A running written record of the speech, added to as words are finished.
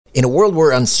In a world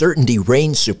where uncertainty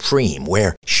reigns supreme,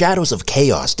 where shadows of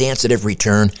chaos dance at every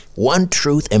turn, one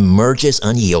truth emerges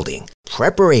unyielding.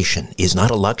 Preparation is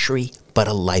not a luxury, but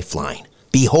a lifeline.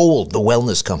 Behold the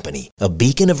Wellness Company, a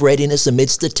beacon of readiness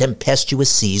amidst the tempestuous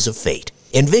seas of fate.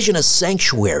 Envision a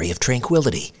sanctuary of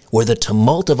tranquility, where the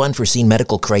tumult of unforeseen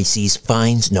medical crises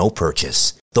finds no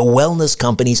purchase. The Wellness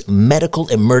Company's Medical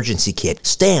Emergency Kit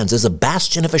stands as a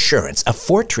bastion of assurance, a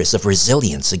fortress of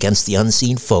resilience against the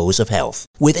unseen foes of health.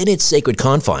 Within its sacred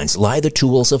confines lie the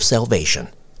tools of salvation.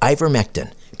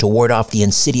 Ivermectin, to ward off the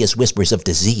insidious whispers of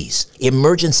disease.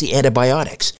 Emergency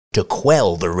antibiotics, to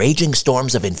quell the raging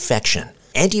storms of infection.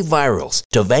 Antivirals,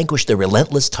 to vanquish the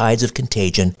relentless tides of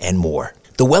contagion, and more.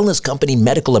 The Wellness Company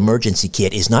Medical Emergency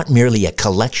Kit is not merely a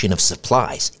collection of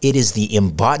supplies. It is the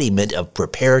embodiment of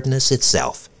preparedness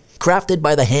itself. Crafted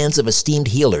by the hands of esteemed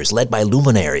healers led by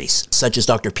luminaries such as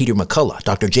Dr. Peter McCullough,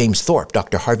 Dr. James Thorpe,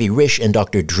 Dr. Harvey Risch, and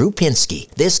Dr. Drew Pinsky,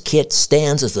 this kit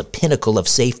stands as the pinnacle of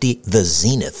safety, the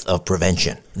zenith of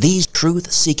prevention. These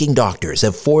truth-seeking doctors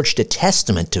have forged a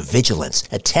testament to vigilance,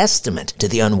 a testament to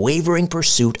the unwavering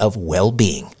pursuit of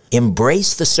well-being.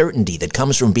 Embrace the certainty that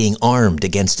comes from being armed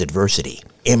against adversity.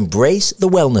 Embrace the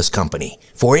Wellness Company,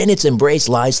 for in its embrace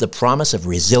lies the promise of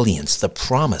resilience, the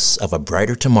promise of a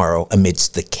brighter tomorrow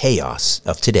amidst the chaos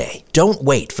of today. Don't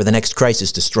wait for the next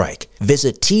crisis to strike.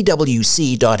 Visit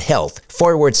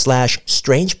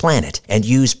twc.health/Strange Planet and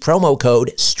use promo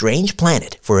code Strange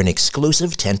Planet for an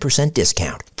exclusive 10%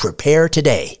 discount. Prepare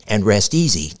today and rest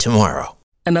easy tomorrow.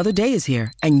 Another day is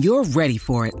here, and you're ready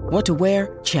for it. What to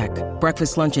wear? Check.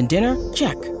 Breakfast, lunch, and dinner?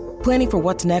 Check. Planning for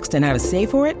what's next and how to save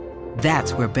for it?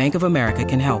 That's where Bank of America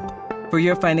can help. For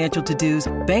your financial to-dos,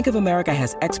 Bank of America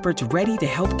has experts ready to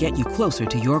help get you closer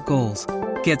to your goals.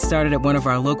 Get started at one of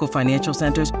our local financial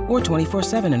centers or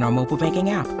 24/7 in our mobile banking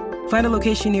app. Find a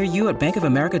location near you at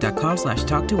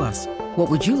bankofamerica.com/talktous. What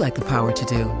would you like the power to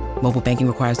do? Mobile banking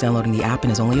requires downloading the app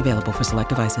and is only available for select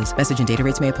devices. Message and data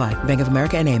rates may apply. Bank of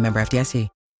America N.A., member FDIC.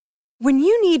 When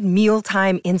you need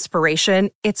mealtime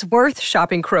inspiration, it's worth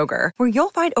shopping Kroger, where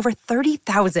you'll find over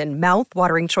 30,000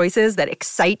 mouth-watering choices that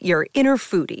excite your inner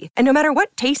foodie. And no matter what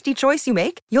tasty choice you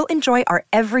make, you'll enjoy our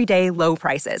everyday low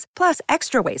prices, plus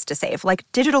extra ways to save, like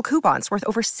digital coupons worth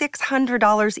over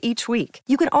 $600 each week.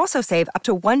 You can also save up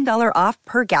to $1 off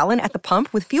per gallon at the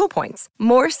pump with fuel points.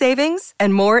 More savings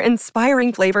and more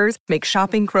inspiring flavors make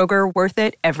shopping Kroger worth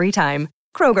it every time.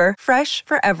 Kroger, fresh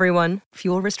for everyone.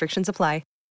 Fuel restrictions apply.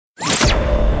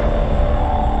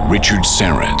 Richard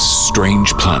Syrett's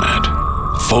Strange Planet.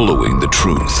 Following the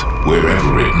truth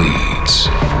wherever it leads.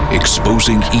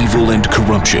 Exposing evil and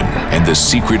corruption and the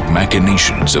secret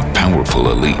machinations of powerful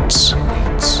elites.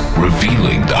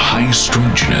 Revealing the high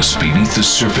strangeness beneath the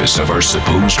surface of our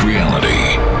supposed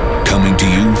reality. Coming to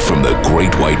you from the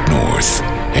Great White North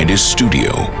and his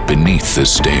studio beneath the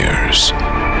stairs.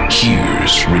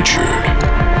 Here's Richard.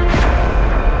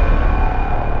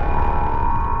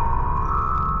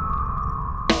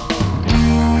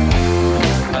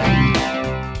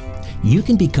 You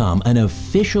can become an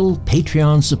official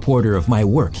Patreon supporter of my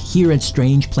work here at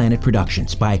Strange Planet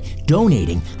Productions by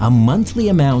donating a monthly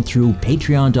amount through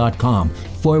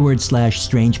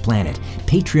patreon.com/Strange Planet.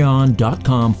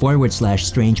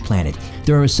 Patreon.com/Strange Planet.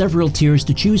 There are several tiers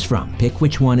to choose from. Pick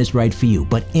which one is right for you,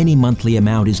 but any monthly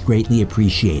amount is greatly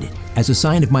appreciated. As a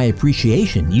sign of my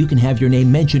appreciation, you can have your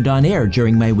name mentioned on air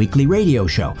during my weekly radio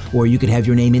show, or you could have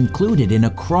your name included in a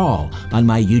crawl on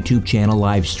my YouTube channel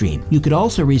live stream. You could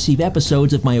also receive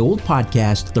episodes of my old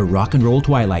podcast, The Rock and Roll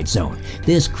Twilight Zone.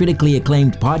 This critically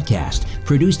acclaimed podcast,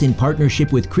 produced in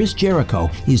partnership with Chris Jericho,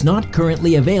 is not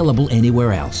currently available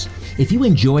anywhere else. If you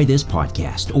enjoy this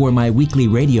podcast or my weekly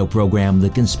radio program, The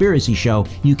Conspiracy Show,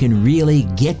 you can really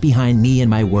get behind me and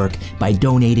my work by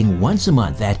donating once a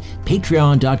month at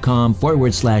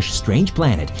patreon.com/Strange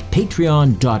Planet.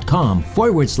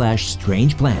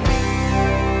 Patreon.com/Strange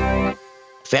Planet.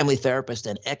 Family therapist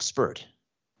and expert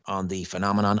on the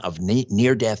phenomenon of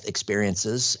near-death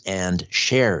experiences and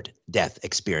shared death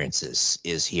experiences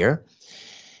is here.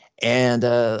 And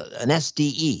an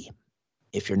SDE,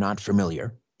 if you're not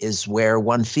familiar, is where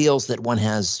one feels that one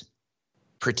has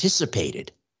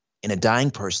participated in a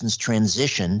dying person's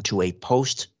transition to a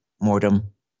post-mortem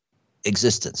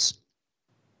existence.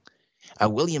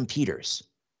 William Peters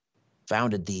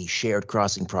founded the Shared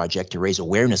Crossing Project to raise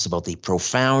awareness about the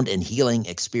profound and healing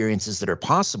experiences that are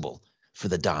possible for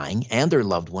the dying and their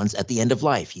loved ones at the end of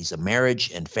life. He's a marriage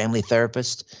and family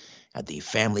therapist at the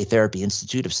Family Therapy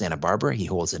Institute of Santa Barbara. He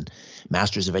holds a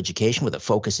Master's of Education with a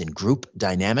focus in group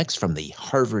dynamics from the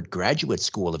Harvard Graduate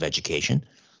School of Education.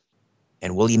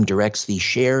 And William directs the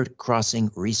Shared Crossing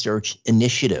Research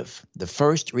Initiative, the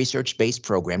first research-based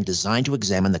program designed to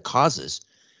examine the causes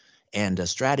and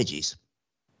strategies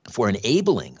for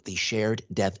enabling the shared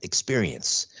death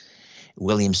experience.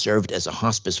 William served as a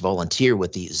hospice volunteer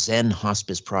with the Zen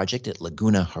Hospice Project at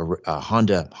Laguna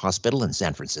Honda Hospital in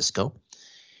San Francisco.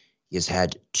 He has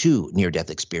had 2 near-death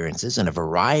experiences and a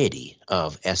variety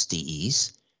of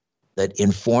SDEs that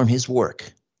inform his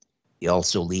work. He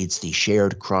also leads the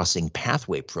Shared Crossing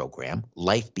Pathway Program,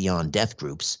 Life Beyond Death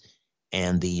Groups,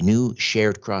 and the new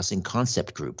Shared Crossing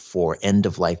Concept Group for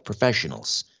End-of-Life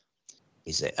Professionals.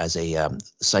 As a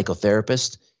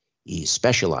psychotherapist, he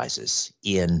specializes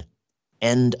in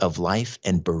end-of-life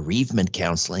and bereavement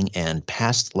counseling and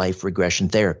past life regression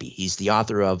therapy. He's the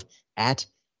author of At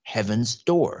Heaven's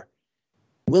Door.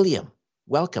 William,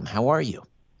 welcome. How are you?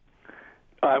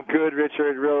 I'm good,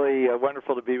 Richard. Really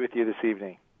wonderful to be with you this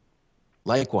evening.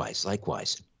 Likewise.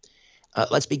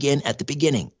 Let's begin at the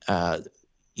beginning.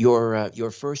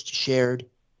 Your first shared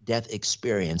death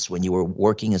experience when you were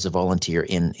working as a volunteer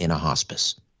in a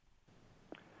hospice.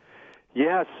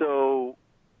 Yeah, so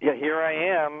here I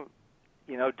am,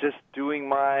 just doing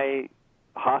my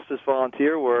hospice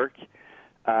volunteer work,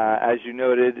 as you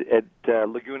noted, at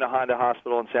Laguna Honda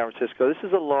Hospital in San Francisco. This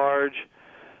is a large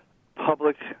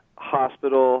public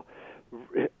hospital,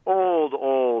 old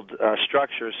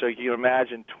structure. So you can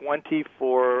imagine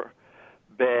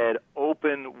 24-bed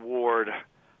open ward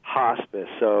hospice.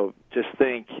 So just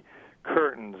think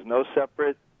curtains, no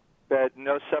separate bed,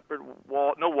 no separate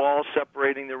wall, no walls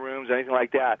separating the rooms, anything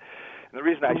like that. And the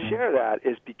reason I share that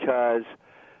is because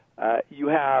you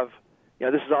have,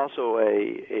 this is also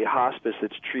a hospice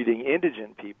that's treating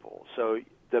indigent people. So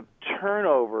the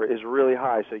turnover is really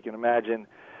high. So you can imagine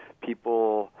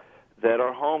people that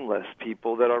are homeless,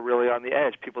 people that are really on the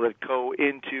edge, people that go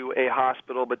into a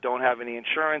hospital but don't have any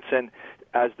insurance, and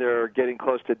as they're getting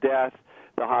close to death,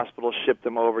 the hospital ship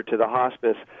them over to the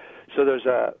hospice. So there's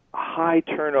a high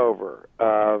turnover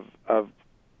of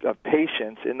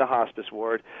patients in the hospice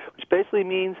ward, which basically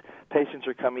means patients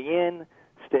are coming in,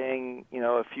 staying,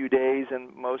 a few days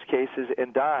in most cases,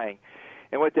 and dying.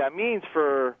 And what that means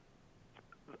for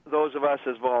those of us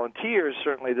as volunteers,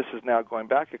 certainly this is now going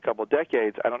back a couple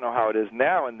decades. I don't know how it is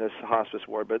now in this hospice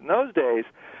ward, but in those days,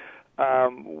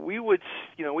 we would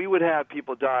have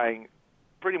people dying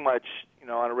pretty much,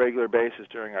 on a regular basis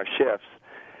during our shifts.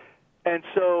 And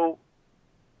so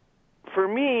for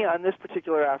me, on this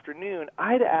particular afternoon,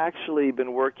 I'd actually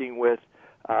been working with,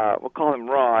 we'll call him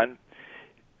Ron,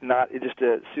 not just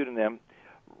a pseudonym.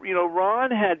 Ron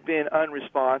had been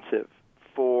unresponsive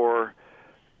for,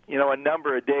 a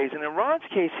number of days. And in Ron's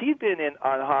case, he'd been in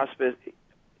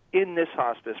this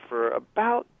hospice for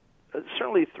about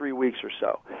certainly 3 weeks or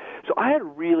so. So I had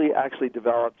really actually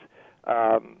developed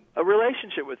a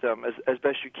relationship with him as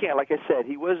best you can. Like I said,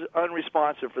 he was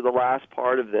unresponsive for the last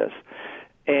part of this.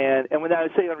 And when I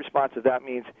say unresponsive, that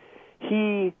means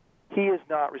he is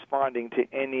not responding to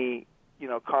any,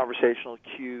 conversational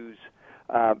cues.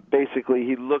 Basically,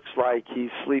 he looks like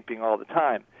he's sleeping all the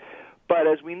time. But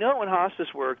as we know in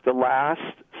hospice work, the last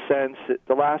sense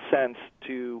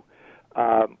to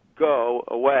go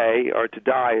away or to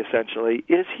die, essentially,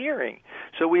 is hearing.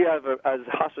 So we have, as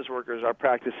hospice workers, our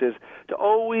practice is to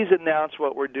always announce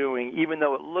what we're doing, even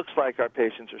though it looks like our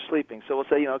patients are sleeping. So we'll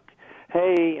say,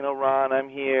 hey, Ron, I'm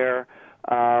here.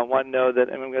 I want to know that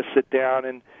I'm going to sit down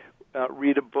and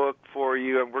read a book for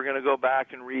you, and we're going to go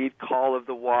back and read Call of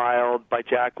the Wild by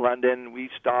Jack London. We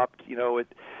stopped, at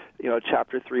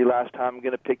chapter 3 last time. I'm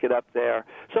going to pick it up there.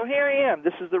 So here I am.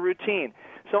 This is the routine.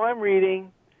 So I'm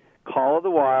reading Call of the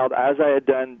Wild, as I had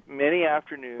done many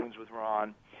afternoons with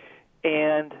Ron,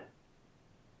 and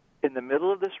in the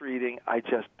middle of this reading, I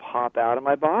just pop out of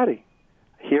my body.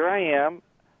 Here I am.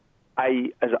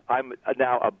 I'm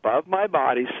now above my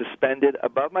body, suspended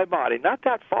above my body, not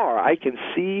that far. I can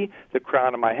see the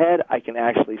crown of my head. I can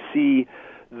actually see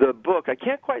the book. I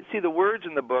can't quite see the words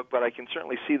in the book, but I can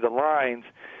certainly see the lines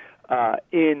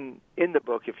in the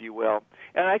book, if you will.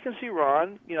 And I can see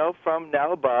Ron, from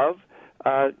now above,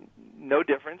 no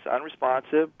difference,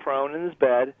 unresponsive, prone in his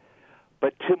bed.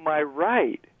 But to my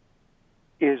right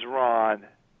is Ron.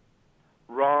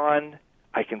 Ron,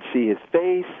 I can see his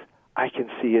face. I can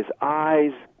see his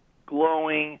eyes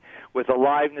glowing with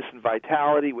aliveness and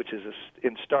vitality, which is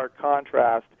in stark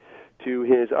contrast to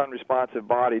his unresponsive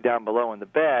body down below in the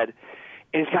bed.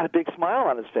 And he's got a big smile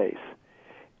on his face.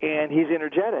 And he's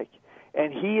energetic.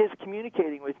 And he is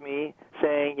communicating with me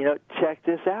saying, check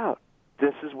this out.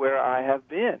 This is where I have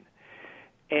been.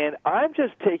 And I'm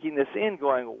just taking this in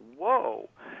going, whoa.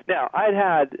 Now, I'd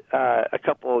had a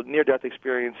couple near-death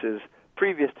experiences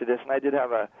previous to this, and I did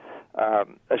have a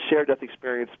shared-death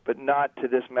experience, but not to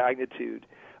this magnitude,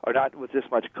 or not with this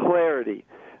much clarity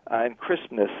and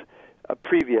crispness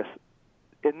previous.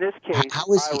 In this case, how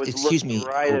is he, I was excuse looking me,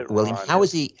 right at William, Ron.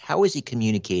 how is he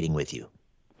communicating with you?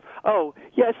 Oh,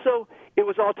 yeah, so it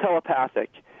was all telepathic.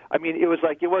 I mean, it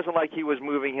wasn't like he was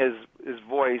moving his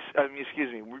voice,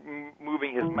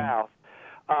 moving his mouth.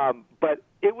 But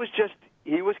it was just,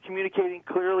 he was communicating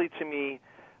clearly to me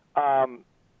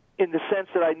in the sense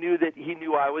that I knew that he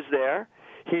knew I was there.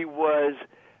 He was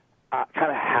kind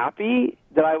of happy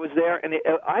that I was there, and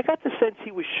I got the sense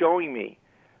he was showing me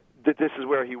that this is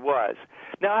where he was.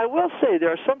 Now, I will say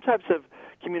there are some types of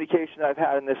communication I've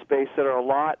had in this space that are a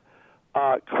lot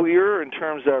clearer in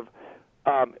terms of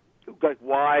like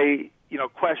why,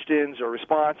 questions or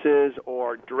responses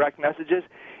or direct messages.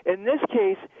 In this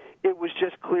case, it was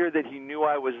just clear that he knew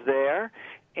I was there,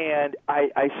 and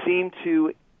I seemed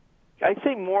to, I'd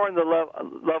say more on the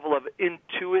level of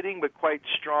intuiting, but quite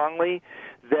strongly,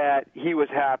 that he was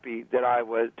happy that I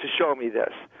was, to show me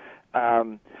this.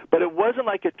 But it wasn't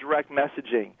like a direct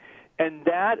messaging.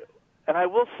 And I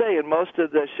will say, in most of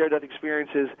the shared death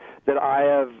experiences that I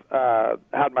have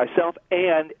had myself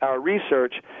and our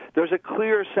research, there's a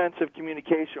clear sense of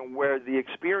communication where the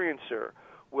experiencer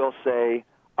will say,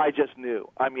 I just knew.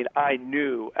 I mean, I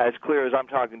knew as clear as I'm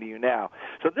talking to you now.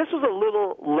 So this was a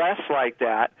little less like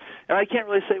that, and I can't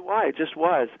really say why. It just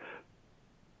was.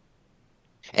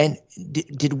 And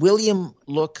did William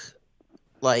look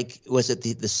like, was it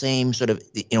the same sort of,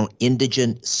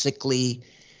 indigent, sickly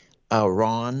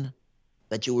Ron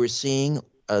that you were seeing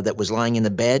that was lying in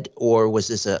the bed, or was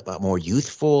this a more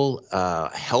youthful,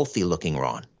 healthy-looking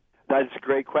Ron? That's a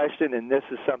great question, and this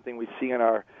is something we see in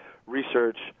our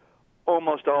research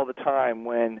almost all the time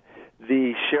when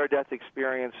the shared death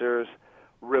experiencers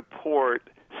report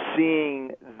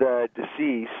seeing the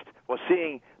deceased, or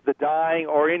seeing the dying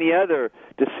or any other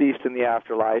deceased in the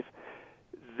afterlife.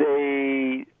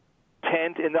 They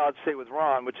tend, and I'll say with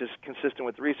Ron, which is consistent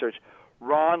with the research,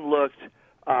 Ron looked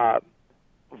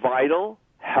vital,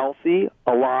 healthy,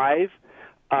 alive.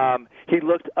 He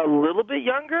looked a little bit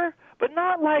younger, but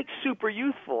not like super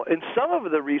youthful. And some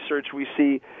of the research we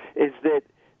see is that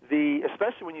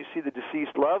especially when you see the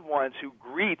deceased loved ones who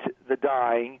greet the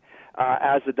dying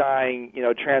as the dying,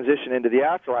 transition into the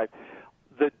afterlife,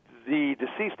 the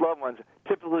deceased loved ones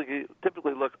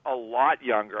typically look a lot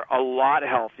younger, a lot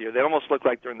healthier. They almost look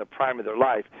like they're in the prime of their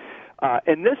life.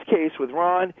 In this case with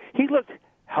Ron, he looked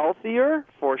healthier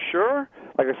for sure.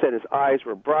 Like I said, his eyes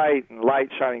were bright and light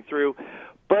shining through,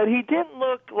 but he didn't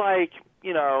look like,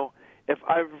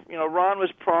 Ron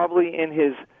was probably in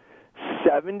his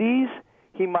 70s.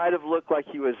 He might have looked like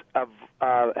he was a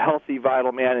healthy,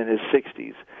 vital man in his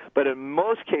 60s. But in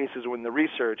most cases, when the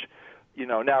research,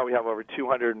 now we have over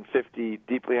 250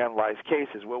 deeply analyzed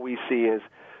cases, what we see is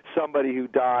somebody who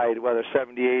died, whether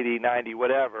 70, 80, 90,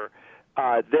 whatever,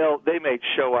 they may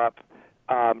show up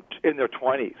in their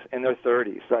 20s, in their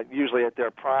 30s, usually at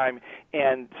their prime,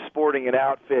 and sporting an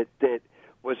outfit that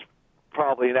was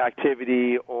probably an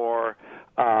activity or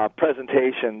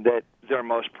presentation that they're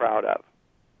most proud of.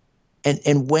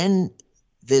 And when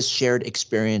this shared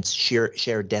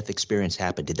death experience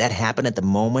happened, did that happen at the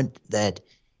moment that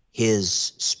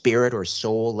his spirit or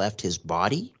soul left his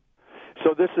body?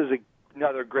 So this is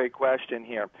another great question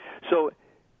here. So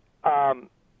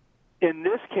in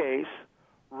this case,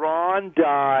 Ron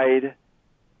died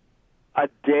a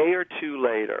day or two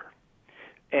later,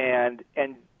 and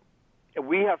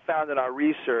we have found in our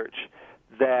research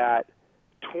that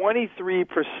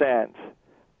 23%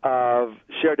 of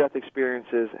shared death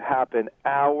experiences happen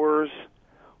hours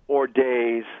or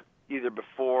days either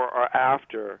before or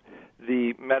after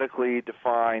the medically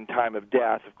defined time of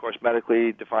death. Of course,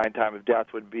 medically defined time of death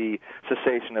would be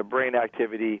cessation of brain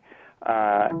activity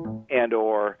and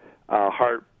or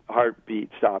heartbeat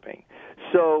stopping.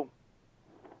 So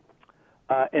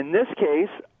in this case,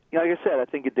 like I said, I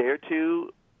think a day or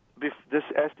two, this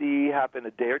SDE happened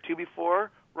a day or two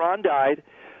before Ron died.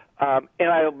 And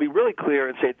I'll be really clear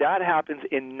and say that happens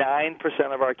in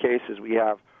 9% of our cases. We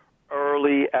have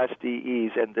early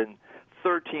SDEs, and then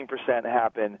 13%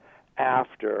 happen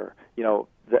after,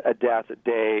 a death a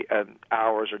day,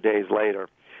 hours or days later.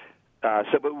 But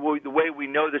the way we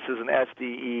know this is an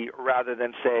SDE rather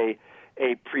than, say,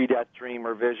 a pre-death dream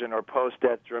or vision or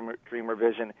post-death dream or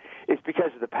vision is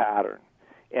because of the pattern.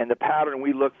 And the pattern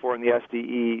we look for in the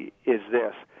SDE is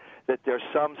this, that there's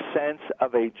some sense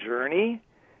of a journey.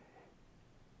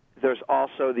 There's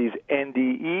also these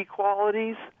NDE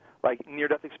qualities, like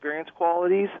near-death experience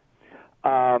qualities,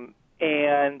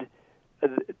 and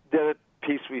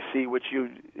piece we see,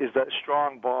 is that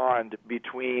strong bond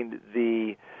between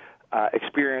the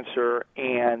experiencer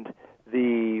and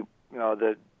the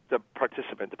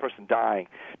participant, the person dying.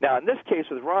 Now, in this case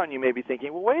with Ron, you may be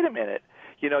thinking, well, wait a minute.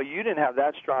 You didn't have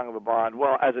that strong of a bond.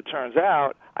 Well, as it turns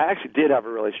out, I actually did have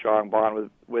a really strong bond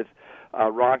with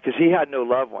Ron, because he had no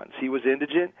loved ones. He was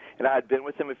indigent, and I had been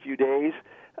with him a few days,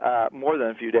 more than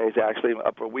a few days actually,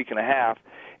 up for a week and a half,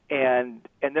 and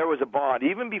there was a bond.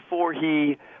 Even before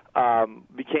he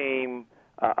became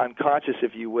unconscious,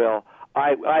 if you will,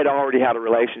 I'd already had a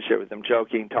relationship with him,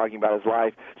 joking, talking about his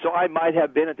life. So I might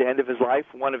have been, at the end of his life,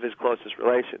 one of his closest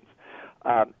relations.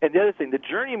 And the other thing, the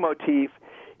journey motif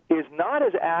is not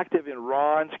as active in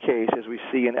Ron's case as we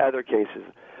see in other cases.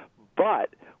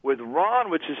 But with Ron,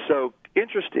 which is so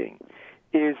interesting,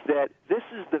 is that this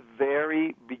is the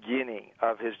very beginning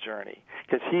of his journey,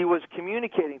 because he was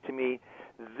communicating to me,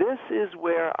 this is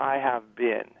where I have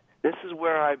been. This is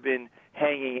where I've been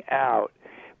hanging out.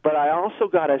 But I also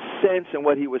got a sense in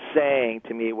what he was saying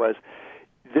to me was,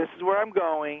 this is where I'm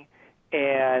going,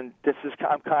 and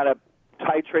I'm kind of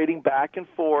titrating back and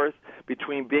forth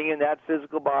between being in that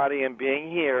physical body and being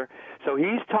here. So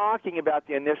he's talking about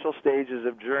the initial stages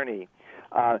of journey.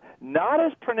 Not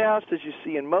as pronounced as you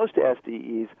see in most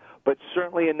SDEs, but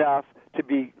certainly enough to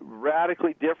be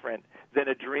radically different than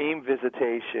a dream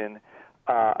visitation,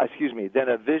 than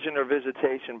a vision or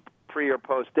visitation pre or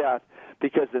post-death,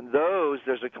 because in those,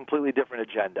 there's a completely different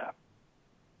agenda.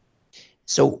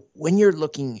 So when you're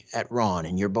looking at Ron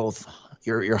and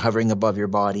you're hovering above your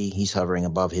body, he's hovering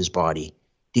above his body,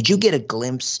 did you get a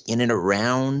glimpse in and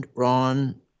around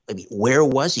Ron? I mean, where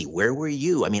was he? Where were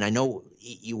you? I mean, I know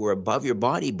you were above your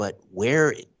body, but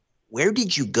where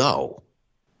did you go?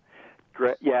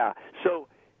 Great. Yeah. So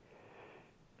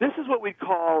this is what we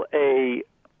call a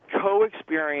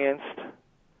co-experienced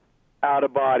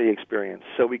out-of-body experience.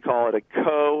 So we call it a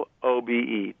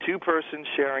co-OBE, two persons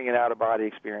sharing an out-of-body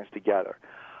experience together.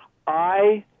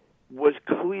 I was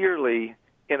clearly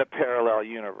in a parallel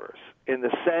universe, in the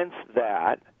sense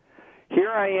that here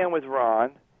I am with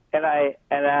Ron, and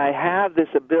I have this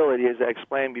ability, as I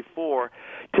explained before,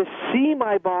 to see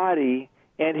my body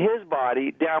and his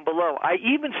body down below. I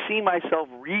even see myself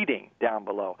reading down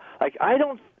below.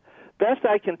 Best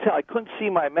I can tell, I couldn't see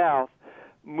my mouth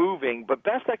moving, but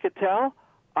best I could tell,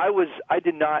 I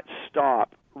did not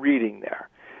stop reading there.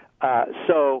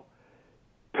 So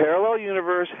parallel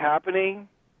universe happening,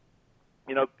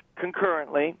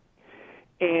 concurrently,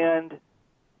 and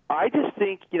I just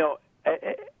think,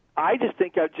 I'm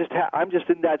just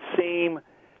in that same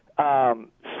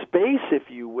space, if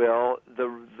you will.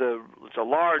 It's a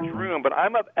large room, but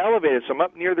I'm up elevated, so I'm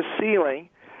up near the ceiling,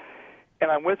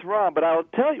 and I'm with Ron. But I'll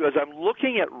tell you, as I'm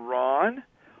looking at Ron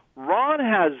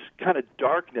has kind of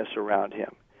darkness around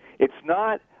him. It's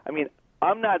not,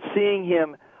 I'm not seeing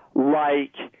him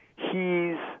like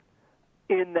he's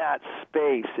in that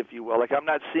space, if you will. Like, I'm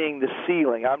not seeing the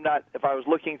ceiling. If I was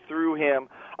looking through him,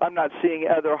 I'm not seeing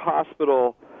other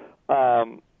hospital,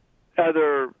 none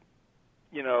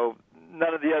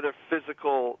of the other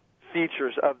physical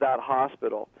features of that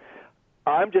hospital.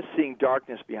 I'm just seeing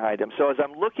darkness behind him. So as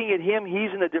I'm looking at him,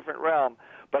 he's in a different realm.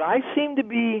 But I seem to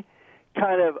be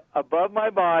kind of above my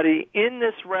body in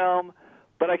this realm,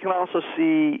 but I can also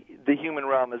see the human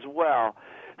realm as well.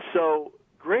 So,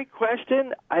 great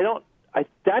question.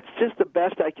 That's just the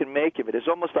best I can make of it. It's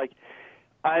almost like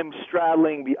I'm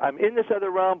straddling, I'm in this other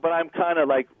realm, but I'm kind of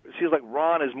like, it feels like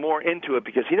Ron is more into it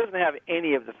because he doesn't have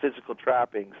any of the physical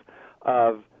trappings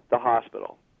of the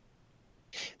hospital.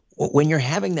 When you're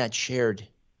having that shared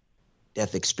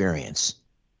death experience,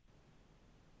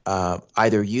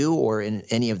 either you or in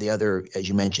any of the other, as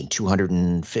you mentioned,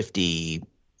 250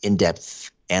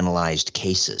 in-depth analyzed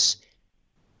cases,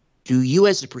 do you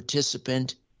as a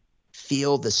participant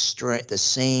feel the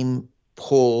same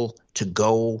pull to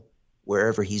go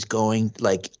wherever he's going?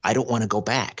 Like, I don't want to go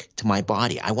back to my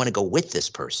body. I want to go with this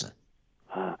person.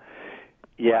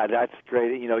 Yeah, that's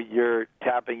great. You're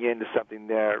tapping into something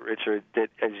there, Richard, that,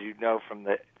 as you know from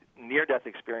the near-death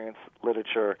experience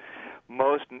literature,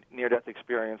 most near-death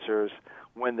experiencers,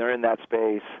 when they're in that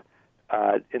space,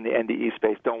 in the NDE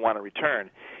space, don't want to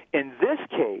return. In this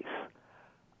case,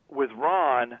 with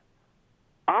Ron,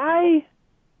 I'm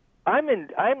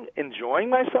enjoying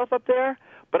myself up there,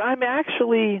 but I'm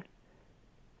actually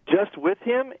just with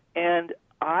him, and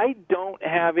I don't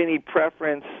have any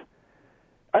preference.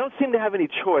 I don't seem to have any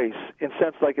choice in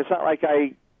sense, like it's not like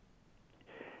I'm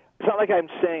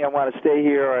saying I want to stay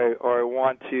here or I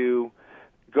want to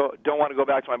go, don't want to go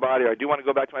back to my body, or I do want to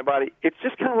go back to my body. It's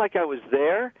just kind of like I was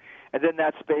there, and then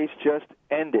that space just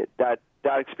ended. That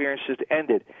experience just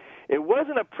ended. It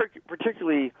wasn't a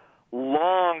particularly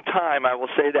long time, I will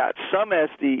say that. Some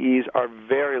SDEs are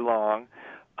very long.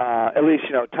 At least,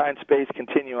 time-space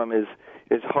continuum is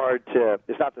hard to,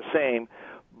 it's not the same.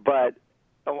 But,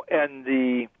 and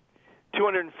the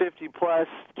 250-plus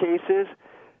cases,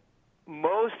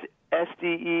 most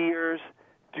SDEers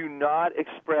do not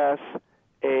express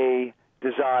a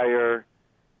desire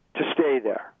to stay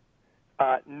there,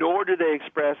 nor do they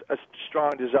express a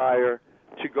strong desire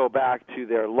to go back to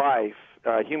their life,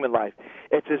 human life.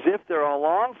 It's as if they're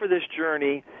along for this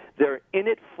journey, they're in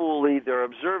it fully, they're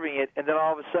observing it, and then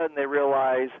all of a sudden they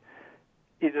realize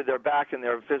either they're back in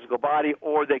their physical body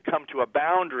or they come to a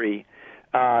boundary.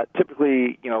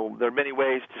 Typically, there are many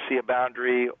ways to see a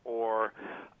boundary or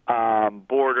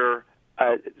border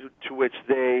to which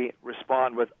they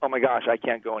respond with, oh my gosh, I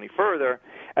can't go any further,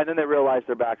 and then they realize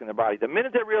they're back in their body. The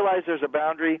minute they realize there's a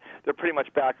boundary, they're pretty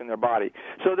much back in their body.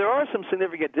 So there are some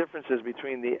significant differences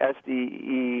between the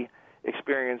SDE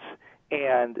experience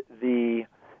and the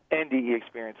NDE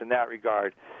experience in that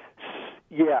regard.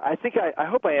 Yeah, I think I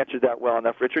hope I answered that well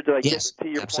enough, Richard. Did I get to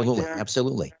your point there?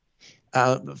 Absolutely.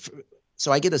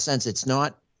 So I get a sense it's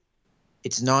not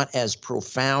as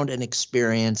profound an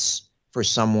experience for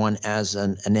someone as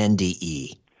an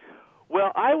NDE.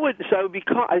 Well, I would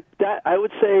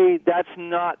say that's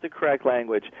not the correct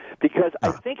language, because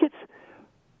I think it's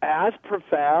as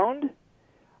profound.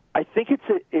 I think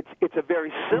it's a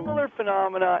very similar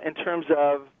phenomena in terms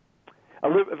of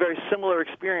a very similar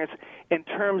experience in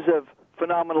terms of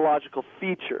phenomenological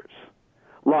features,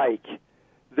 like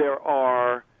there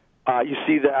are you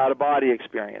see the out-of-body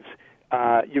experience.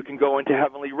 You can go into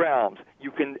heavenly realms. You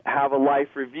can have a life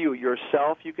review.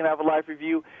 Yourself, you can have a life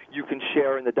review. You can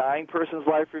share in the dying person's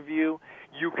life review.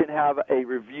 You can have a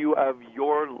review of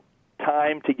your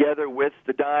time together with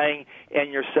the dying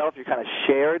and yourself. You kind of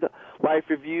shared life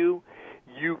review.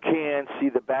 You can see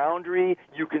the boundary.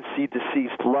 You can see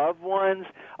deceased loved ones,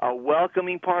 a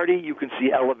welcoming party. You can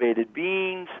see elevated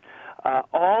beings.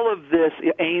 All of this,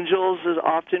 angels is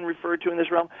often referred to in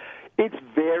this realm. It's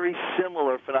very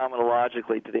similar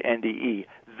phenomenologically to the NDE.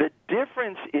 The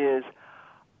difference is,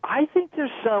 I think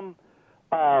there's some,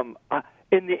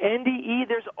 in the NDE,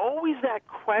 there's always that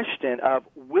question of,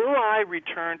 will I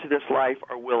return to this life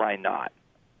or will I not?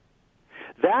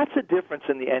 That's a difference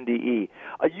in the NDE.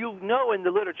 In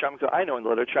the literature, I know in the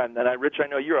literature, and Rich, I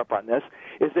know you're up on this,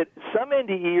 is that some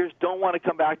NDEers don't want to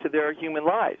come back to their human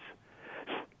lives.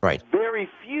 Right. Very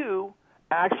few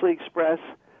actually express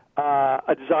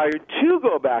a desire to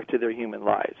go back to their human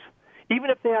lives, even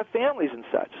if they have families and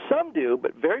such. Some do,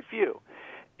 but very few.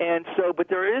 And so, but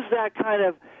there is that kind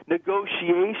of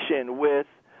negotiation with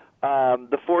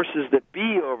the forces that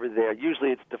be over there.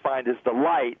 Usually it's defined as the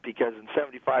light, because in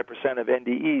 75% of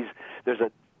NDEs, there's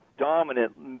a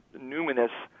dominant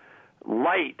numinous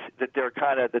light that they're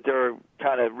kind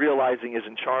of realizing is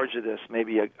in charge of this,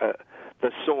 maybe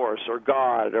the source or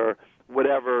God or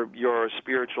whatever your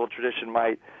spiritual tradition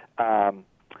might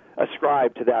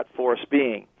ascribe to that force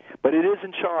being. But it is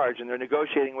in charge, and they're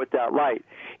negotiating with that light.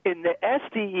 In the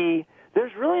SDE,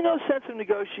 there's really no sense of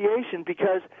negotiation,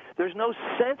 because there's no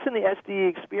sense in the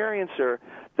SDE experiencer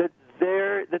that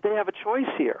they have a choice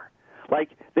here. Like,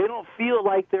 they don't feel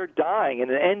like they're dying. In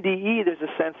an NDE, there's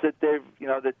a sense that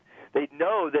that they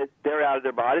know that they're out of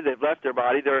their body, they've left their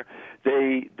body,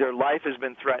 their life has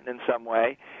been threatened in some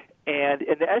way. And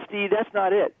in the SDE, that's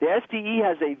not it. The SDE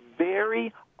has a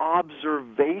very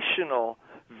observational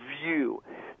view.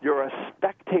 You're a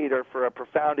spectator for a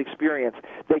profound experience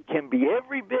that can be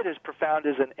every bit as profound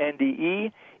as an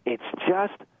NDE. It's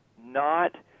just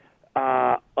not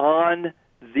on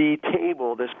the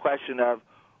table, this question of,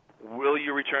 will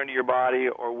you return to your body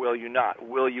or will you not?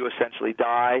 Will you essentially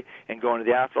die and go into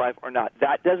the afterlife or not?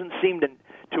 That doesn't seem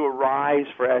to arise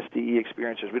for SDE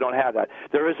experiencers. We don't have that.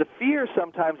 There is a fear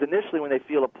sometimes initially when they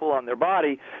feel a pull on their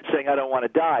body saying, I don't want to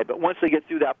die. But once they get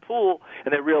through that pull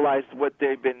and they realize what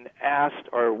they've been asked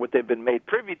or what they've been made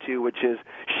privy to, which is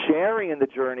sharing in the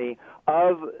journey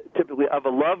typically of a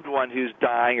loved one who's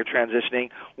dying or transitioning,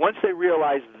 once they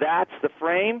realize that's the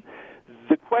frame,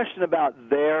 the question about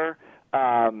their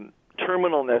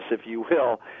terminalness, if you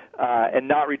will, and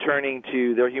not returning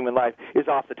to their human life is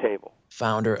off the table.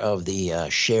 Founder of the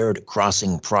Shared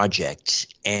Crossing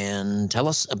Project, and tell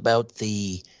us about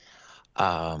the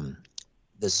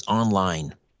this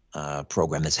online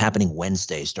program that's happening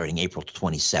Wednesday, starting April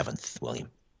 27th. William.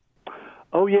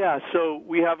 Oh yeah, so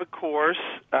we have a course.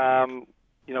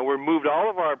 We moved all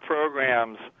of our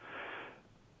programs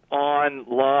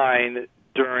online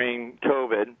during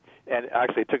COVID. And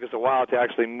actually, it took us a while to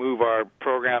actually move our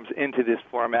programs into this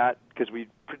format, because we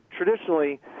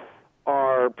traditionally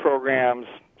our programs,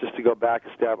 just to go back a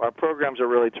step, our programs are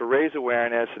really to raise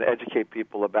awareness and educate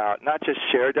people about not just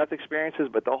shared death experiences,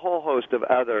 but the whole host of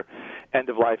other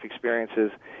end-of-life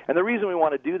experiences. And the reason we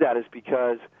want to do that is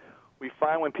because we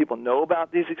find when people know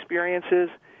about these experiences,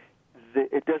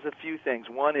 it does a few things.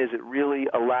 One is it really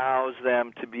allows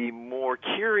them to be more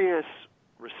curious,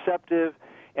 receptive,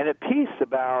 and at peace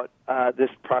about this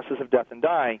process of death and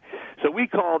dying. So we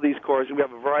call these courses, we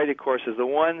have a variety of courses. The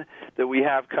one that we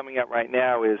have coming up right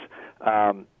now is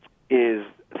I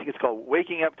think it's called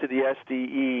Waking Up to the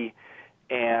SDE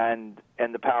and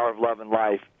the Power of Love and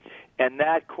Life. And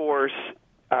that course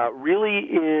really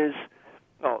is,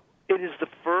 it is the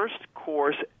first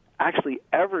course actually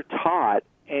ever taught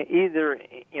either,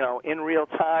 in real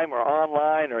time or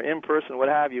online or in person, what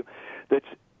have you, that's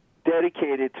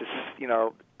dedicated to,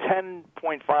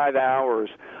 10.5 hours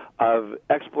of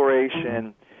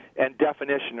exploration and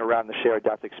definition around the shared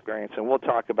death experience. And we'll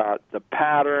talk about the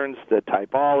patterns, the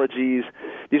typologies.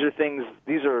 These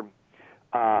are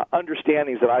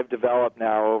understandings that I've developed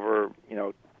now over,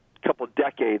 a couple of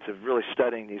decades of really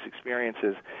studying these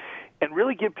experiences, and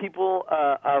really give people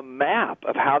a map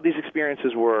of how these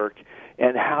experiences work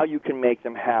and how you can make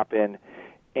them happen,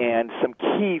 and some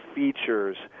key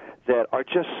features that are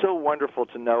just so wonderful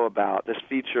to know about. This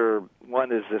feature,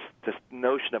 one is this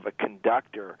notion of a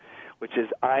conductor, which is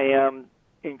I am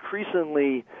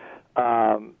increasingly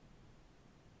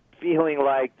feeling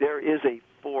like there is a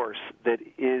force that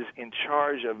is in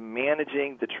charge of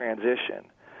managing the transition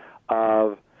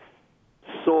of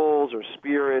souls or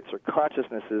spirits or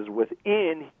consciousnesses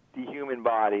within the human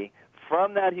body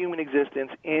from that human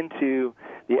existence into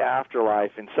the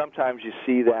afterlife. And sometimes you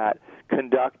see that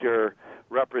conductor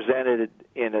represented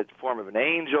in a form of an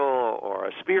angel or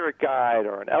a spirit guide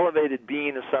or an elevated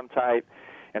being of some type.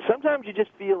 And sometimes you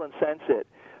just feel and sense it.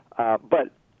 But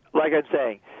like I'm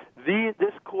saying,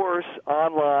 this course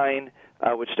online,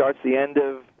 which starts the end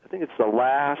of, I think it's the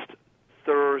last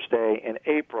Thursday in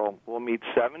April, we'll meet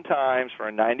 7 times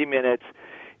for 90 minutes.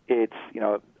 It's,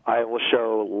 I will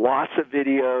show lots of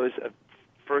videos of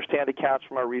first-hand accounts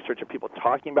from our research of people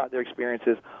talking about their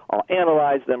experiences. I'll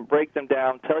analyze them, break them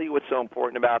down, tell you what's so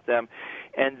important about them,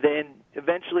 and then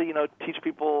eventually, teach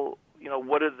people,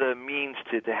 what are the means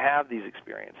to have these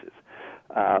experiences.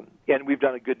 And we've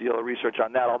done a good deal of research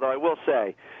on that, although I will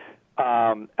say,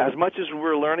 as much as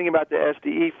we're learning about the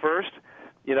SDE first,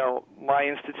 my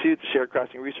institute, the Shared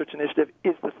Crossing Research Initiative,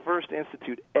 is the first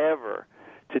institute ever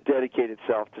to dedicate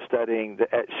itself to studying the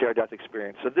shared death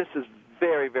experience. So this is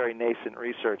very, very nascent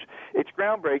research. It's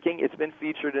groundbreaking. It's been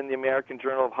featured in the American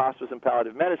Journal of Hospice and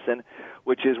Palliative Medicine,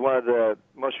 which is one of the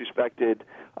most respected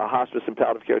hospice and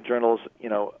palliative care journals,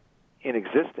 in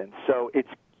existence. So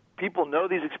people know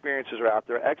these experiences are out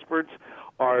there. Experts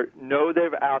know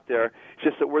they're out there. It's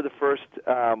just that we're the first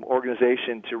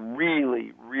organization to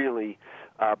really, really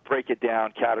break it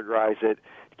down, categorize it,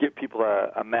 give people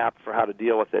a map for how to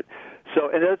deal with it. So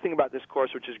another thing about this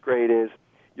course, which is great, is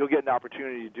you'll get an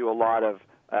opportunity to do a lot of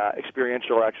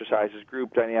experiential exercises,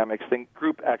 group dynamics,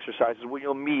 group exercises, where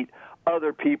you'll meet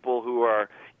other people who are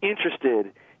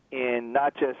interested in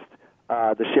not just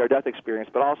the shared death experience,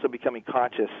 but also becoming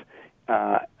conscious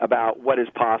about what is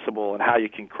possible and how you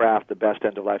can craft the best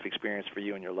end-of-life experience for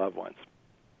you and your loved ones.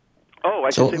 Oh,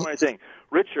 I should say one other thing.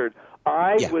 Richard,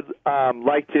 I would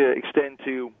like to extend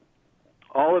to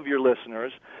all of your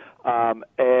listeners a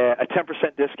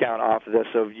 10% discount off of this.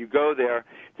 So if you go there,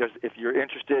 if you're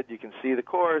interested, you can see the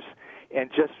course, and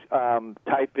just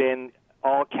type in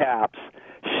all caps,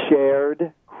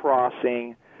 Shared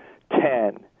Crossing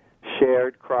 10,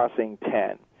 Shared Crossing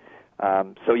 10.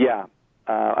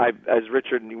 As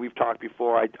Richard and we've talked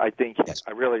before, I think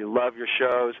I really love your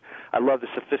shows. I love the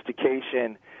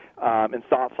sophistication and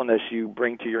thoughtfulness you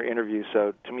bring to your interviews.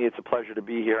 So to me, it's a pleasure to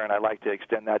be here, and I'd like to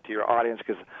extend that to your audience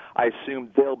because I assume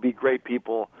they'll be great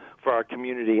people for our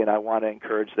community, and I want to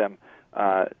encourage them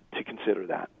to consider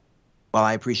that. Well,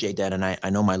 I appreciate that, and I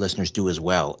know my listeners do as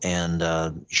well. And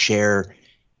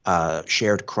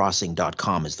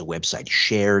sharedcrossing.com is the website,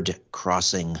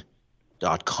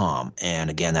 sharedcrossing.com. And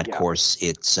again, that course,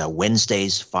 it's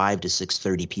Wednesdays, 5 to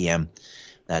 6:30 p.m.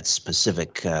 That's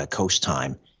Pacific Coast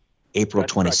time. April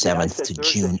 27th to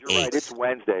June 8th. Right, it's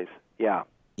Wednesdays. Yeah.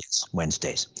 Yes,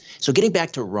 Wednesdays. So getting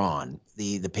back to Ron,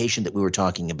 the patient that we were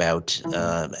talking about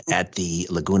at the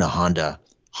Laguna Honda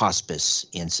Hospice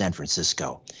in San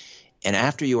Francisco, and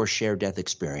after your shared death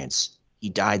experience, he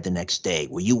died the next day.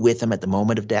 Were you with him at the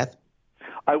moment of death?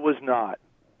 I was not.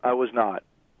 I was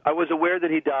aware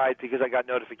that he died because I got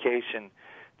notification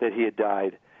that he had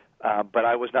died, but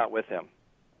I was not with him.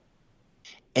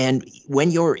 And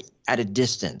when you're at a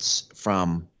distance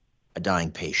from a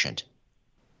dying patient,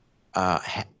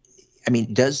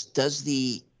 does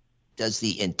the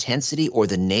intensity or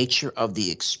the nature of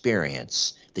the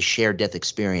experience, the shared death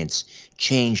experience,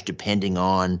 change depending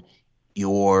on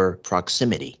your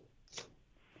proximity?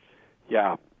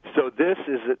 Yeah. So this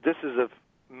is a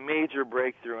major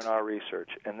breakthrough in our research,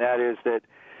 and that is that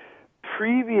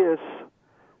previous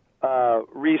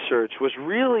research was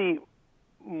really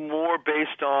more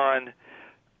based on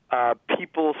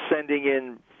people sending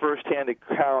in firsthand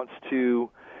accounts to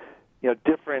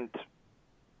different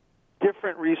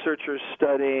researchers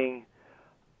studying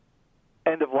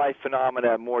end-of-life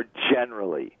phenomena more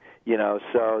generally.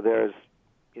 So there's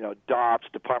DOPS,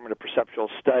 Department of Perceptual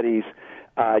Studies,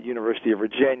 University of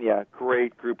Virginia,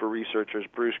 great group of researchers,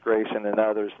 Bruce Grayson and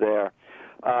others there.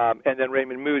 And then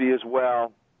Raymond Moody as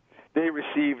well. They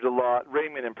received a lot.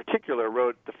 Raymond in particular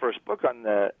wrote the first book on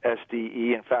the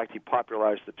SDE. In fact, he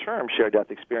popularized the term shared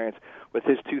death experience with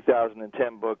his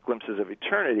 2010 book, Glimpses of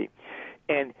Eternity.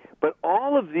 But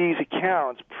all of these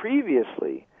accounts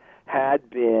previously had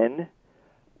been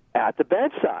at the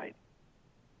bedside,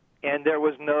 and there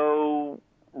was no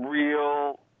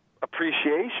real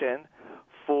appreciation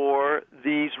for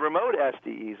these remote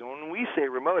SDEs. And when we say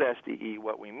remote SDE,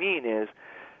 what we mean is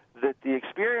that the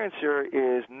experiencer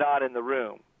is not in the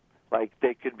room. Like,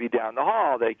 they could be down the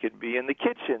hall, they could be in the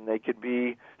kitchen, they could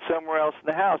be somewhere else in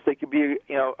the house, they could be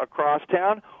across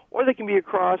town, or they can be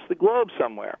across the globe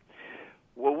somewhere.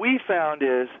 What we found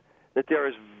is that there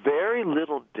is very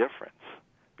little difference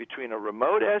between a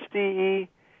remote SDE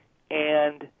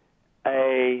and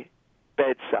a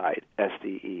bedside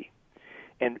SDE.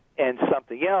 And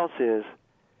something else is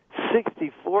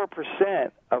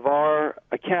 64% of our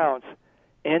accounts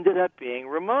ended up being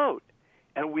remote,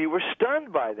 and we were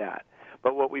stunned by that.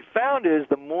 But what we found is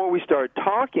the more we started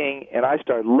talking and I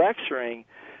started lecturing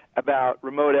about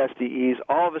remote SDEs,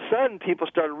 all of a sudden people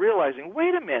started realizing,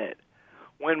 wait a minute,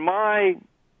 when my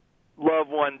loved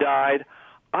one died,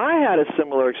 I had a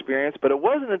similar experience, but it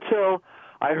wasn't until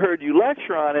I heard you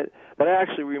lecture on it that I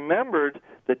actually remembered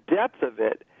the depth of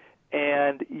it.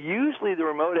 And usually the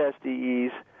remote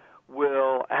SDEs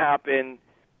will happen,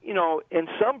 in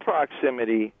some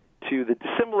proximity to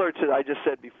similar to I just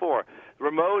said before.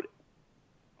 Remote,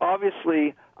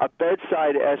 obviously, a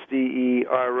bedside SDE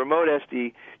or a remote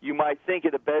SDE, you might think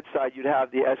at a bedside you'd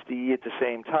have the SDE at the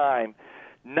same time.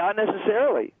 Not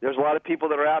necessarily. There's a lot of people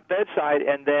that are at bedside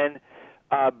and then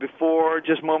before,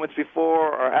 just moments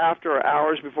before or after, or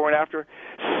hours before and after,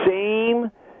 same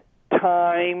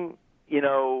time,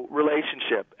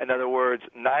 relationship. In other words,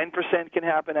 9% can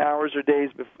happen hours or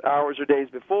days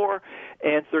before,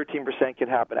 and 13% can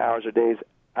happen hours or days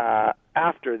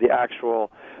after the actual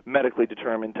medically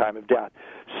determined time of death.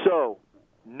 So,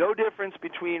 no difference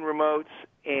between remotes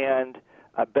and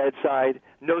bedside.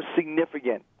 No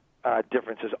significant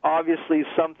differences. Obviously,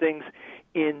 some things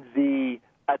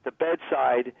at the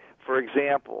bedside, for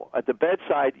example, at the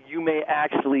bedside, you may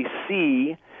actually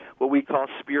see what we call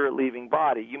spirit leaving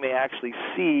body. You may actually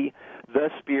see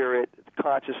the spirit,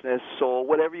 consciousness, soul,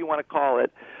 whatever you want to call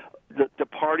it,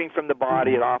 departing from the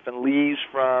body. It often leaves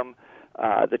from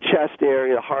the chest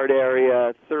area, the heart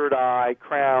area, third eye,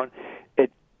 crown.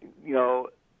 It,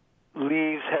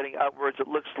 leaves heading upwards. It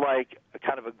looks like a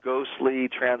kind of a ghostly,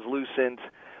 translucent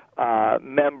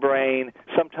membrane,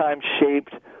 sometimes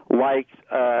shaped like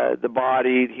the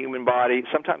body, the human body,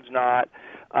 sometimes not.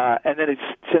 And then it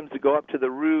tends to go up to the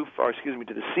roof,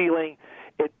 to the ceiling.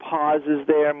 It pauses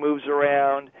there, moves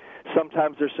around.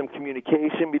 Sometimes there's some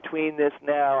communication between this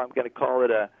now. I'm going to call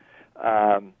it a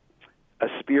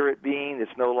spirit being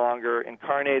that's no longer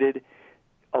incarnated.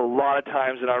 A lot of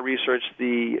times in our research,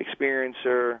 the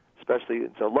experiencer, especially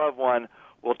the loved one,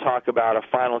 will talk about a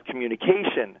final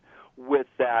communication with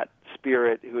that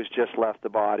spirit who has just left the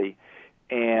body.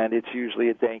 And it's usually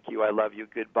a thank you, I love you,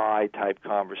 goodbye type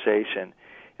conversation.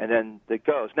 And then it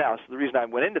goes. Now, so the reason I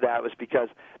went into that was because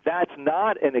that's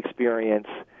not an experience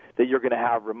that you're going to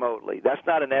have remotely. That's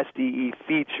not an SDE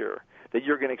feature that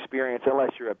you're going to experience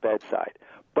unless you're at bedside.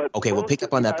 But okay, we'll pick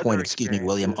up on that point. Excuse me,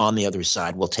 William. On the other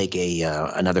side, we'll take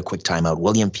another quick timeout.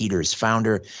 William Peters,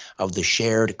 founder of the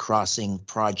Shared Crossing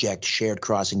Project,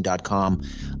 sharedcrossing.com,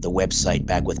 the website.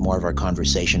 Back with more of our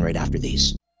conversation right after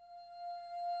these.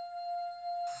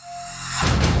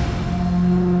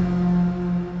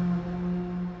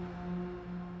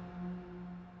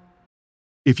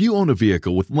 If you own a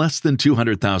vehicle with less than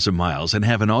 200,000 miles and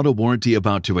have an auto warranty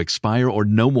about to expire or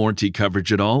no warranty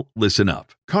coverage at all, listen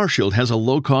up. CarShield has a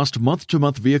low-cost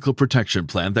month-to-month vehicle protection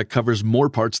plan that covers more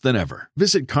parts than ever.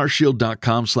 Visit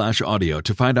carshield.com/audio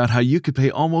to find out how you could pay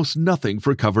almost nothing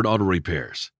for covered auto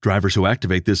repairs. Drivers who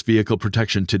activate this vehicle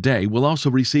protection today will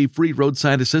also receive free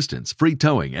roadside assistance, free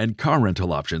towing, and car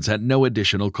rental options at no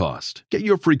additional cost. Get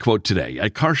your free quote today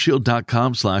at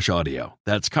carshield.com/audio.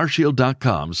 That's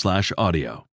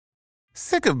carshield.com/audio.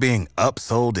 Sick of being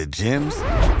upsold at gyms?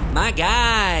 My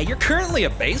guy, you're currently a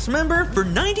base member? For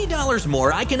 $90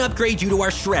 more, I can upgrade you to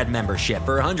our Shred membership.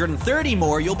 For $130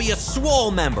 more, you'll be a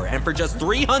Swole member. And for just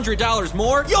 $300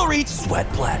 more, you'll reach Sweat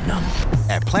Platinum.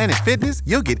 At Planet Fitness,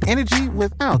 you'll get energy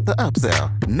without the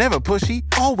upsell. Never pushy,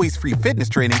 always free fitness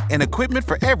training and equipment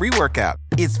for every workout.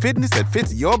 It's fitness that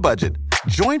fits your budget.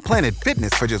 Join Planet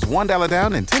Fitness for just $1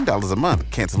 down and $10 a month.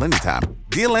 Cancel anytime.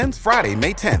 Deal ends Friday,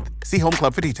 May 10th. See Home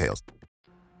Club for details.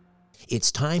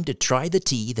 It's time to try the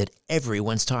tea that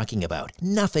everyone's talking about.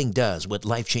 Nothing does what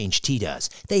Life Change Tea does.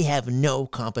 They have no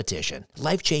competition.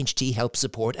 Life Change Tea helps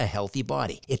support a healthy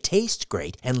body. It tastes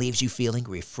great and leaves you feeling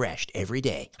refreshed every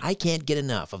day. I can't get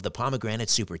enough of the pomegranate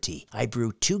super tea. I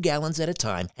brew 2 gallons at a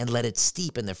time and let it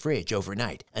steep in the fridge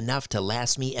overnight, enough to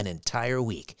last me an entire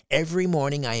week. Every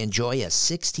morning I enjoy a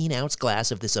 16-ounce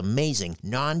glass of this amazing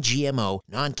non-GMO,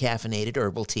 non-caffeinated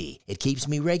herbal tea. It keeps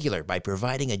me regular by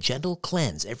providing a gentle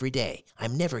cleanse every day.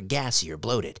 I'm never gassy or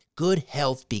bloated. Good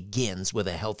health begins with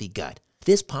a healthy gut.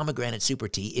 This pomegranate super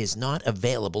tea is not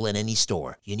available in any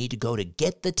store. You need to go to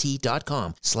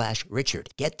getthetea.com/Richard.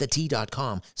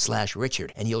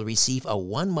 Getthetea.com/Richard, and you'll receive a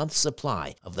 1-month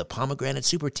supply of the pomegranate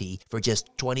super tea for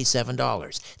just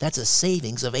 $27. That's a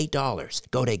savings of $8.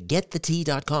 Go to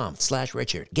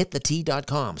getthetea.com/Richard.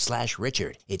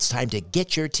 Getthetea.com/Richard. It's time to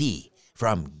get your tea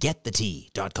from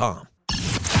getthetea.com.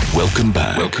 Welcome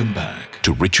back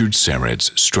to Richard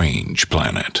Syrett's Strange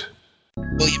Planet.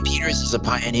 William Peters is a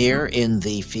pioneer in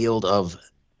the field of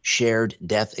shared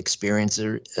death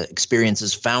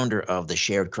experiences, founder of the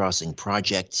Shared Crossing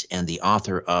Project, and the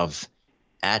author of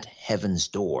At Heaven's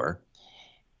Door.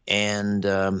 And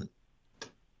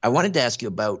I wanted to ask you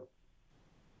about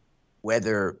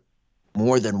whether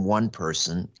more than one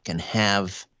person can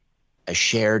have a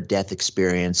shared death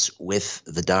experience with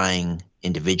the dying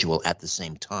individual at the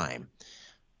same time.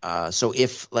 So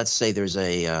if, let's say, there's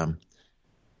a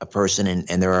person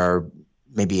and there are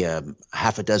maybe a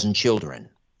half a dozen children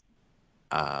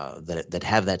that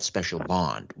have that special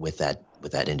bond with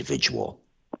that individual,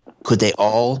 could they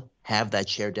all have that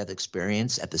shared death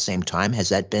experience at the same time? Has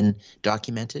that been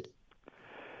documented?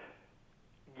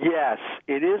 Yes,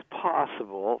 it is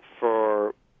possible.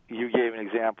 You gave an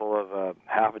example of a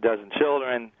half a dozen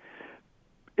children.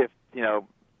 If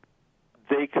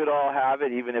they could all have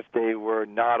it, even if they were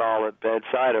not all at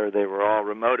bedside or they were all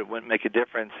remote. It wouldn't make a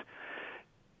difference.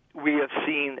 We have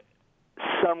seen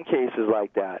some cases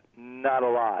like that, not a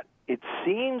lot. It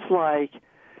seems like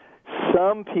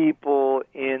some people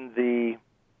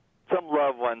some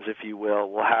loved ones, if you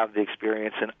will have the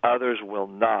experience and others will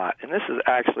not. And this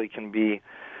actually can be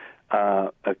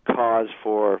a cause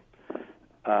for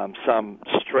some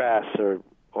stress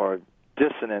or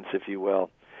dissonance, if you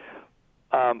will.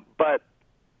 But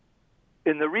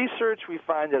in the research, we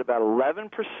find that about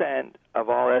 11% of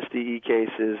all SDE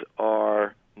cases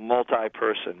are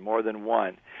multi-person, more than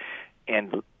one.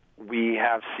 And we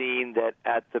have seen that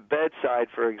at the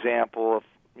bedside, for example, if,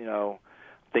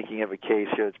 thinking of a case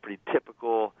here that's pretty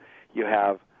typical, you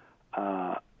have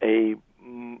a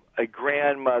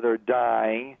grandmother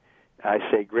dying. I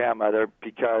say grandmother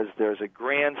because there's a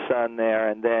grandson there,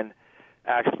 and then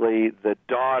actually the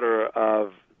daughter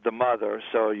of the mother.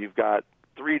 So you've got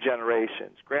 3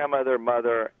 generations, grandmother,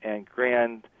 mother, and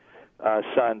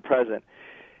grandson present.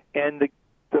 And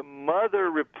the mother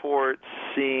reports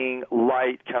seeing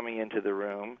light coming into the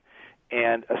room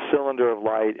and a cylinder of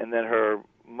light, and then her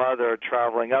mother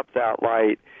traveling up that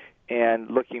light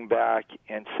and looking back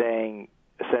and saying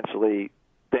essentially,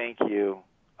 thank you,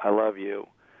 I love you,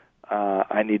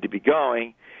 I need to be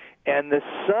going. And the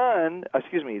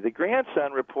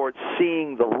grandson reports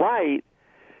seeing the light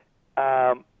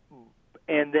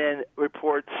and then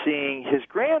reports seeing his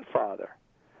grandfather,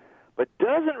 but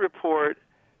doesn't report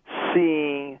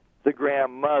seeing the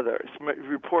grandmother.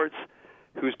 Reports,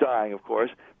 who's dying, of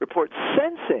course, reports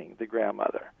sensing the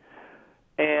grandmother,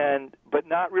 but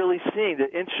not really seeing.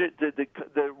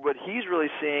 What he's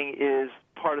really seeing is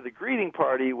part of the greeting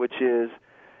party, which is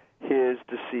his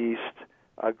deceased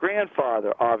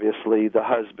grandfather, obviously the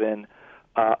husband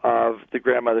of the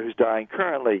grandmother who's dying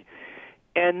currently.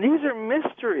 And these are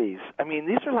mysteries. I mean,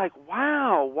 these are like,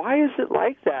 wow, why is it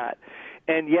like that?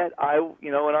 And yet,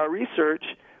 in our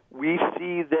research, we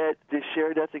see that the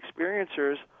shared death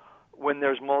experiencers when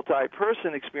there's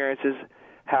multi-person experiences,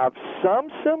 have some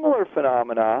similar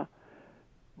phenomena,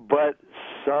 but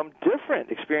some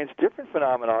experience different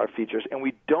phenomena or features, and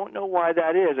we don't know why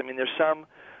that is. I mean, there's some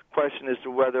question as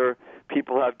to whether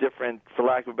people have different, for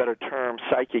lack of a better term,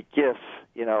 psychic gifts,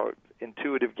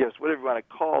 intuitive gifts, whatever you want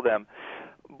to call them.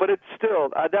 But it's still,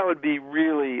 that would be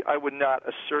really, I would not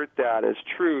assert that as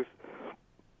truth,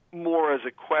 more as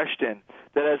a question,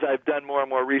 that as I've done more and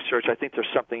more research, I think there's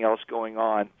something else going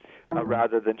on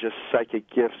rather than just psychic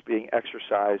gifts being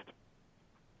exercised.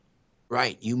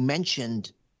 Right. You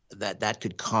mentioned that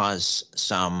could cause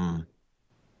some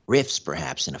rifts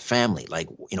perhaps in a family. Like,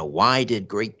 why did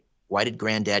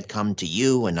Granddad come to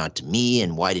you and not to me?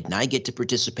 And why didn't I get to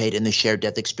participate in the shared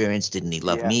death experience? Didn't he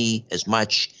love me as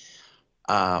much?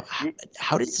 How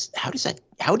do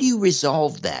you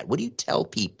resolve that? What do you tell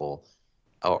people,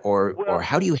 or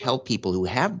how do you help people who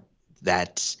have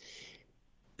that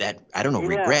I don't know,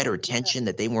 regret or tension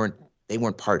that they weren't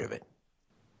part of it?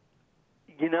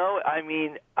 I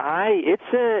mean, I'm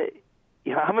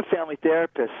a family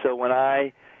therapist, so when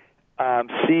I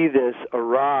see this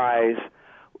arise,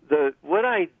 what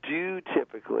I do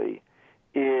typically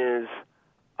is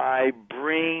I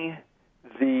bring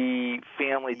the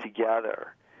family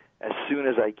together as soon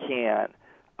as I can,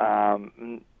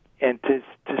 and to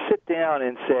sit down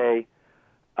and say,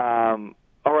 all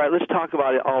right, let's talk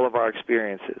about all of our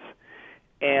experiences.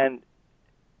 And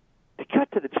to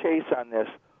cut to the chase on this,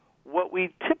 what we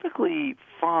typically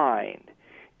find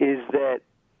is that,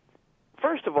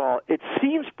 first of all, it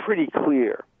seems pretty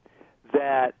clear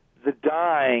that the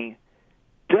dying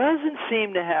doesn't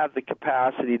seem to have the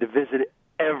capacity to visit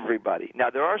everybody.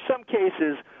 Now, there are some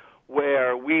cases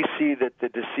where we see that the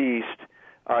deceased,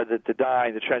 that the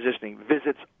dying, the transitioning,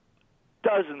 visits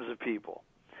dozens of people,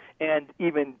 and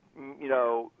even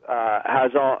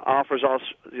offers all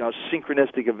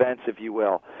synchronistic events, if you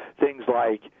will, things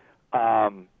like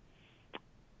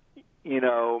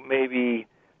maybe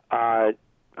I'm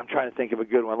trying to think of a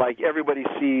good one. Like everybody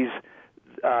sees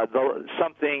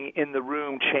something in the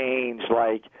room change,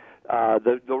 like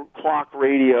the clock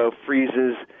radio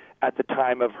freezes at the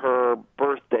time of her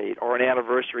birth date or an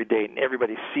anniversary date, and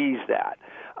everybody sees that.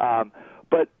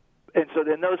 And so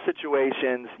in those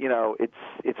situations,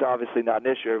 it's obviously not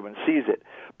an issue. Everyone sees it.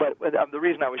 But the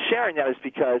reason I was sharing that is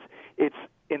because it's,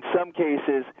 in some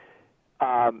cases,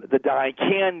 the dying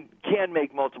can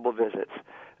make multiple visits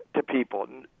to people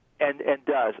and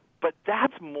does. But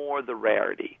that's more the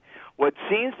rarity. What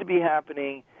seems to be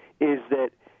happening is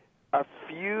that a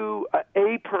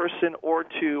person or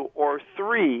two or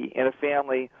three in a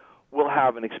family will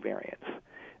have an experience,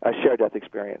 a shared death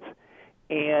experience.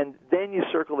 And then you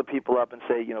circle the people up and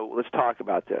say, let's talk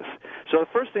about this. So the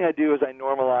first thing I do is I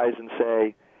normalize and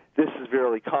say, this is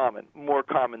very common, more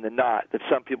common than not, that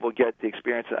some people get the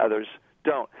experience and others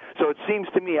don't. So it seems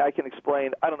to me I can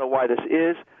explain, I don't know why this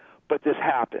is, but this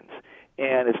happens.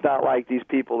 And it's not like these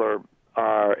people are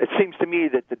it seems to me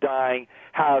that the dying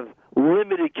have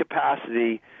limited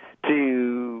capacity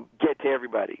to get to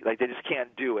everybody. Like they just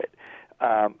can't do it.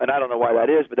 And I don't know why that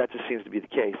is, but that just seems to be the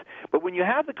case. But when you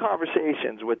have the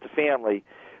conversations with the family,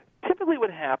 typically what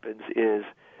happens is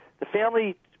the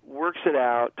family works it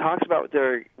out, talks about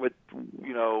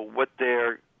what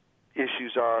their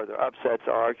issues are, their upsets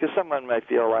are, because someone might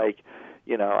feel like,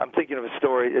 I'm thinking of a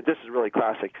story. This is really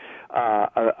classic.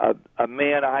 A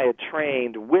man I had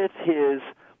trained with his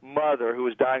mother who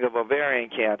was dying of ovarian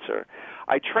cancer.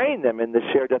 I trained them in the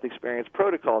shared death experience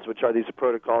protocols, which are these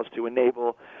protocols to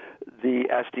enable the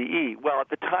SDE. Well, at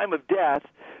the time of death,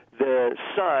 the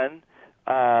son,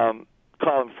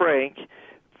 call him Frank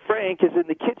is in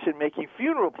the kitchen making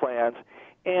funeral plans,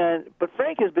 but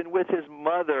Frank has been with his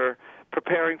mother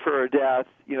preparing for her death,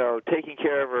 taking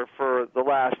care of her for the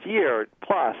last year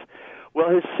plus.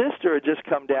 Well, his sister had just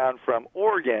come down from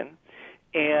Oregon,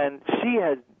 and she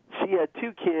had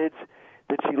 2 kids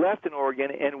that she left in Oregon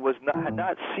and had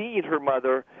not seen her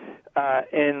mother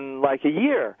in like a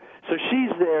year. So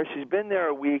she's there. She's been there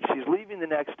a week. She's leaving the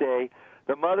next day.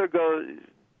 The mother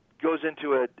goes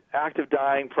into an active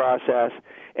dying process,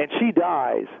 and she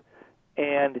dies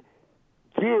and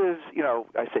gives,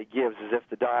 I say gives as if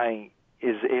the dying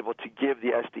is able to give the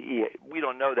SDE. We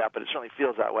don't know that, but it certainly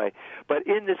feels that way. But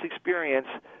in this experience,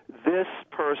 this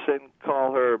person,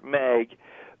 call her Meg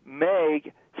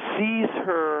sees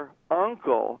her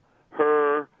uncle,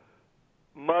 her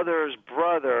mother's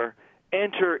brother,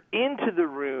 enter into the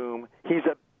room. He's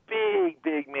a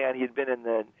big man. He had been in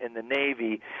the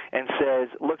Navy, and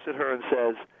looks at her and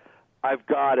says, "I've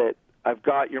got it. I've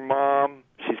got your mom.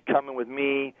 She's coming with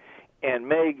me." And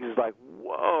Meg is like,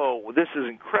 "Whoa, this is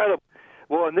incredible."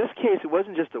 Well, in this case, it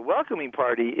wasn't just a welcoming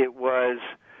party. It was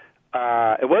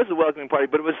a welcoming party,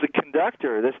 but it was the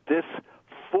conductor, this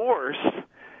force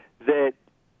that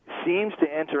seems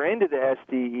to enter into the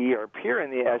SDE or appear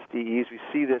in the SDEs. We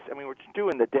see this. I mean, we're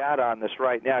doing the data on this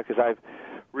right now because I've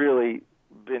really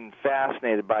been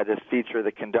fascinated by this feature of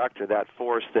the conductor, that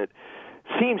force that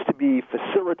seems to be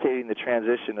facilitating the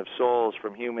transition of souls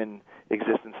from human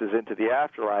existences into the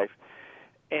afterlife.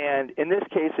 And in this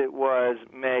case, it was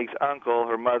Meg's uncle,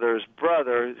 her mother's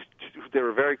brother. They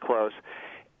were very close.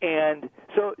 And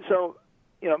so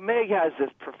Meg has this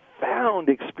profound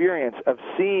experience of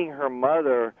seeing her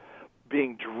mother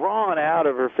being drawn out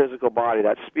of her physical body,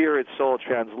 that spirit, soul,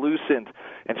 translucent.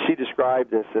 And she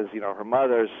described this as, her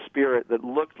mother's spirit that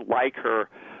looked like her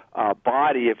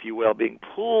body, if you will, being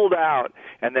pulled out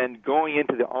and then going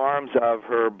into the arms of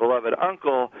her beloved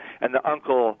uncle, and the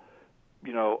uncle,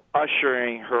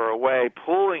 ushering her away,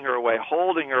 pulling her away,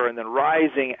 holding her, and then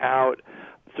rising out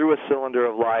through a cylinder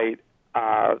of light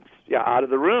out of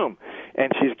the room.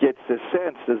 And she gets this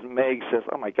sense, as Meg says,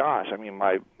 oh my gosh, I mean,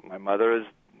 my mother is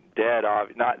dead,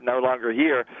 no longer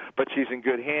here, but she's in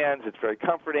good hands. It's very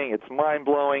comforting. It's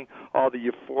mind-blowing. All the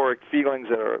euphoric feelings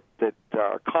that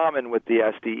are common with the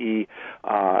SDE,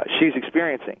 she's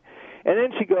experiencing. And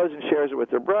then she goes and shares it with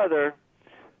her brother,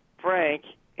 Frank,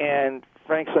 and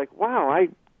Frank's like, wow,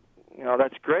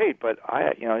 that's great, but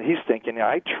he's thinking,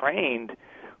 I trained,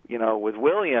 with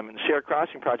William and the Shared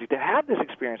Crossing Project to have this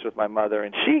experience with my mother,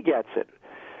 and she gets it.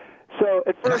 So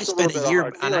at first, I spent a year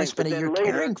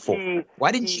caring for her.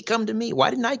 Why didn't she come to me? Why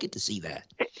didn't I get to see that?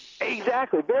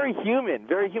 Exactly. Very human,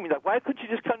 very human. Like, why couldn't you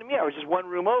just come to me? I was just one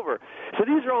room over. So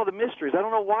these are all the mysteries. I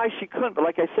don't know why she couldn't, but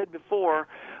like I said before,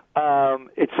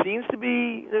 it seems to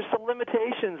be there's some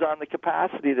limitations on the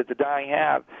capacity that the dying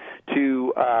have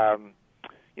to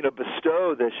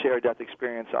bestow the shared death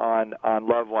experience on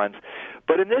loved ones.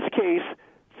 But in this case,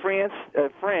 Frank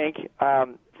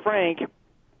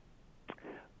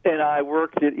and I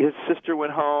worked. His sister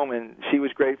went home, and she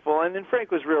was grateful. And then Frank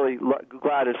was really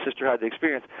glad his sister had the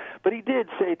experience. But he did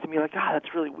say to me, like,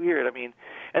 that's really weird. I mean,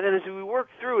 and then as we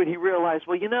worked through it, he realized,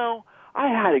 well, I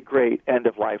had a great end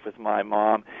of life with my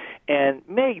mom, and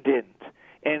Meg didn't.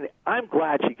 And I'm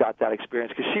glad she got that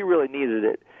experience because she really needed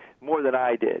it more than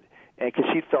I did, and because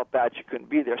she felt bad she couldn't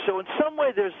be there. So in some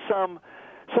way, there's some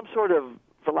sort of,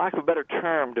 for lack of a better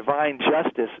term, divine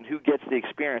justice in who gets the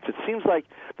experience. It seems like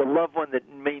the loved one that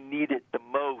may need it the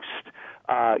most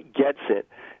gets it.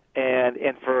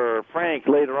 And for Frank,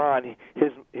 later on,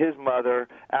 his mother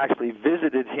actually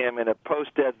visited him in a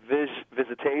post-death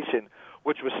visitation,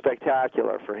 which was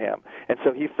spectacular for him. And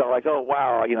so he felt like, oh,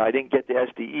 wow, I didn't get the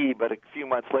SDE, but a few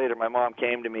months later my mom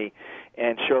came to me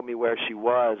and showed me where she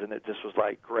was, and it just was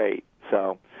like, great.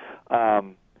 So,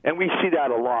 and we see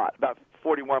that a lot. About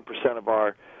 41% of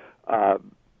our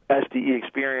SDE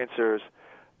experiencers,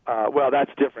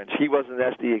 that's different. He wasn't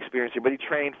an SDE experiencer, but he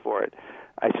trained for it.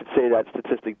 I should say that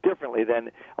statistic differently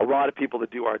than a lot of people that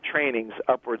do our trainings.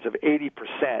 Upwards of 80%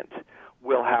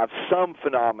 will have some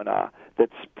phenomena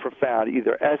that's profound,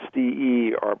 either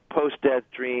SDE or post-death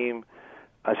dream,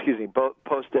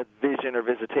 post-death vision or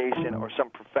visitation, or some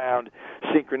profound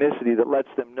synchronicity that lets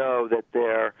them know that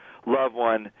their loved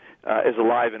one is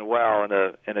alive and well in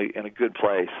a good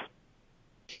place.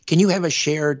 Can you have a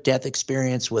shared death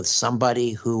experience with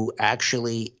somebody who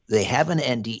actually, they have an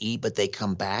NDE, but they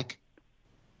come back?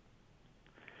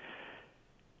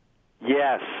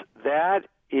 Yes, that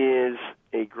is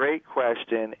a great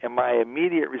question, and my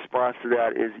immediate response to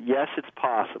that is yes, it's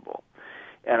possible.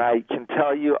 And I can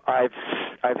tell you I've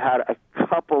had a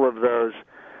couple of those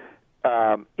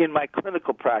in my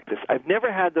clinical practice. I've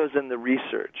never had those in the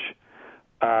research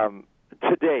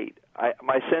to date.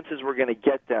 My sense is we're going to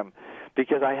get them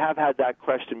because I have had that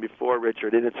question before,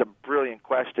 Richard, and it's a brilliant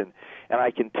question. And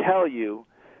I can tell you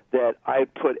that I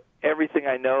put everything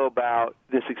I know about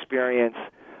this experience.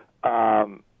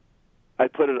 I'd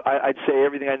say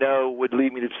everything I know would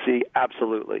lead me to see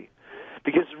absolutely.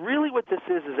 Because really what this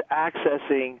is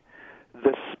accessing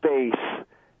the space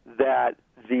that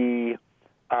the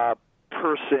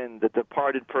person, the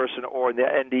departed person, or in the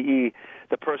NDE,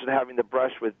 the person having the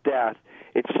brush with death,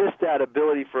 it's just that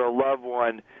ability for a loved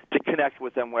one to connect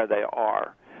with them where they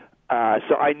are.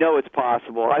 So I know it's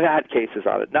possible. I've had cases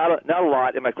of it. Not a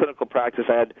lot. In my clinical practice,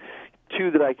 I had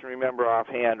 2 that I can remember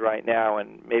offhand right now,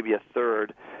 and maybe a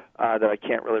third that I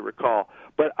can't really recall.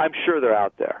 But I'm sure they're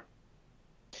out there.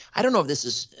 I don't know if this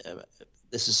is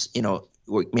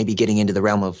we're maybe getting into the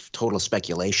realm of total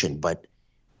speculation, but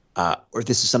or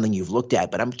this is something you've looked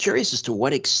at. But I'm curious as to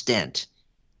what extent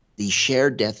the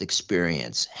shared death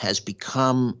experience has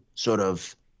become sort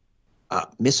of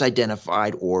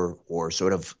misidentified or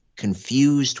sort of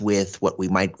confused with what we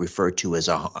might refer to as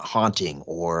a haunting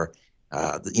or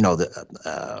a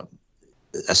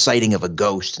sighting of a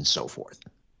ghost and so forth?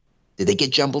 Did they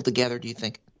get jumbled together, do you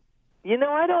think?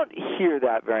 I don't hear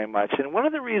that very much. And one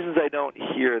of the reasons I don't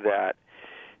hear that,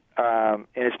 and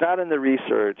it's not in the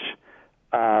research,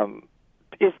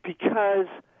 is because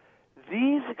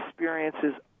these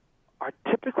experiences are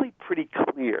typically pretty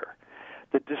clear.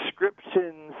 The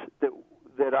descriptions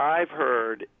that I've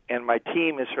heard and my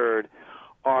team has heard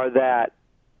are that,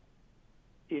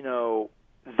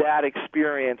 that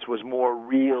experience was more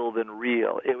real than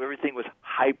real. Everything was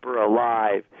hyper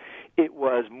alive. It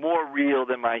was more real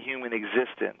than my human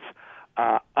existence.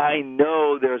 I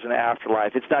know there's an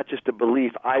afterlife. It's not just a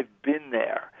belief. I've been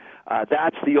there.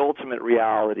 That's the ultimate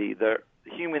reality. The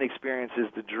human experience is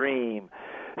the dream.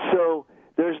 So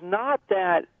there's not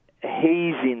that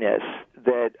haziness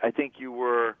that I think you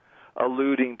were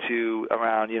alluding to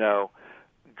around,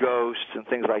 ghosts and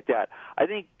things like that. I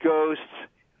think ghosts,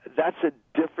 that's a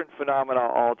different phenomenon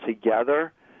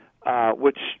altogether,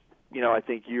 which, I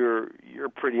think you're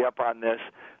pretty up on this.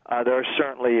 There's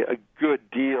certainly a good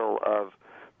deal of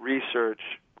research,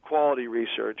 quality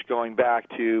research, going back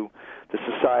to the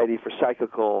Society for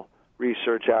Psychical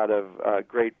Research out of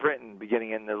Great Britain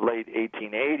beginning in the late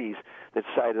 1880s that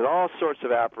cited all sorts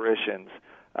of apparitions,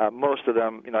 most of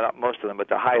them, not most of them, but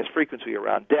the highest frequency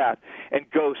around death, and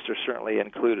ghosts are certainly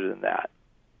included in that.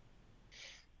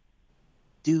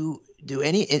 Do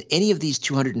any of these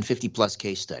 250 plus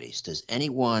case studies, does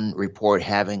anyone report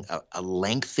having a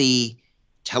lengthy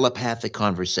telepathic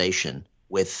conversation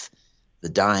with the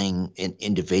dying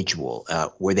individual,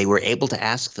 where they were able to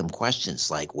ask them questions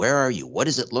like, where are you? What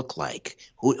does it look like?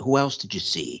 Who else did you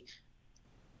see?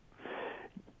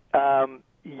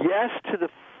 Yes to the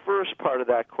first part of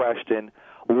that question,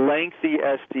 lengthy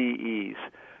SDEs.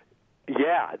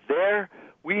 Yeah, there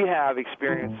we have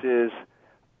experiences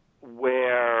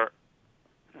where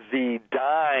the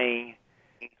dying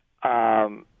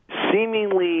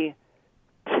seemingly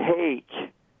take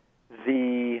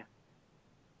the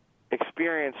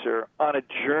experiencer on a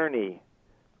journey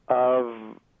of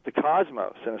the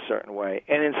cosmos in a certain way.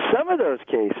 And in some of those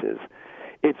cases,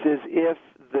 it's as if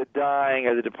the dying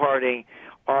or the departing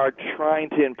are trying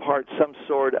to impart some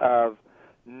sort of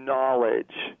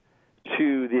knowledge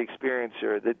to the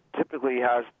experiencer that typically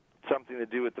has something to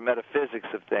do with the metaphysics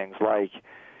of things, like,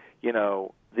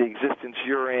 the existence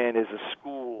you're in is a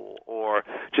school, or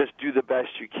just do the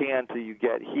best you can till you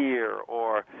get here,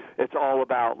 or it's all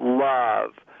about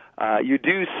love. You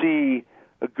do see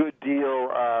a good deal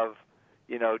of,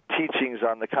 teachings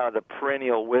on the kind of the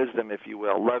perennial wisdom, if you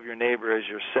will. Love your neighbor as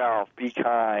yourself. Be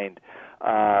kind.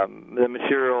 The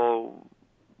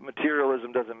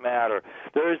materialism doesn't matter.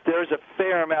 There's a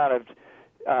fair amount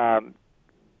of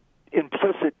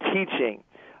implicit teaching.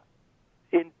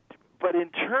 But in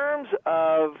terms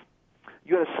of,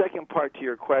 you had a second part to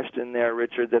your question there,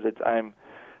 Richard, that I'm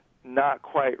not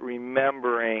quite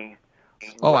remembering.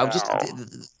 Oh, well.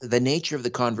 The nature of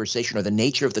the conversation or the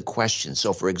nature of the question.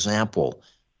 So, for example,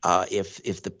 if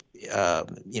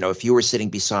you were sitting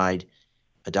beside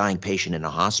a dying patient in a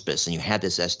hospice and you had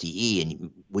this SDE,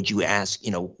 and would you ask,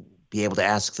 be able to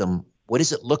ask them, what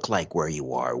does it look like where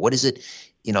you are? What is it?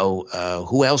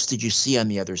 Who else did you see on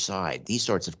the other side? These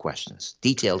sorts of questions,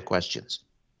 detailed questions.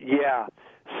 Yeah.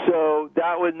 So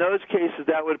in those cases,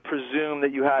 that would presume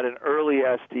that you had an early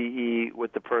SDE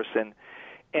with the person.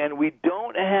 And we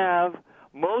don't have,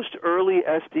 most early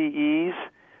SDEs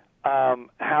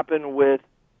happen with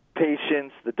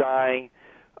patients, the dying,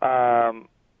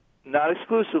 not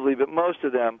exclusively, but most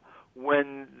of them,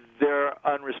 when they're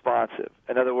unresponsive.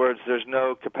 In other words, there's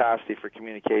no capacity for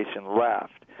communication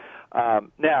left.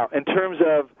 Now, in terms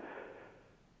of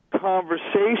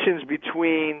conversations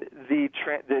between the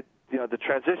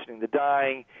transitioning, the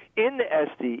dying in the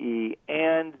SDE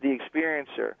and the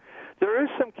experiencer, there is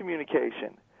some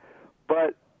communication,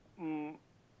 but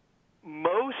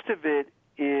most of it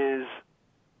is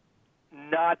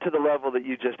not to the level that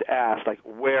you just asked, like,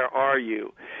 where are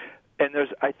you? And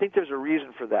I think there's a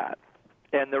reason for that.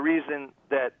 And the reason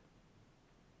that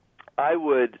I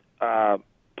would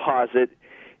posit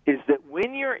is that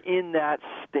when you're in that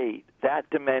state, that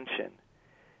dimension,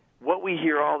 what we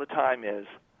hear all the time is,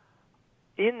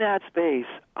 in that space,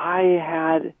 I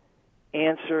had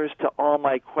answers to all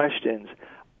my questions.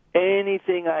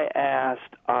 Anything I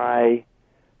asked, I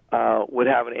would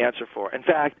have an answer for. In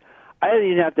fact, I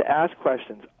didn't even have to ask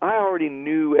questions. I already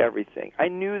knew everything. I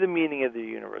knew the meaning of the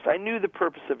universe. I knew the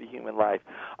purpose of a human life.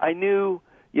 I knew,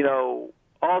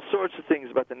 all sorts of things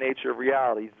about the nature of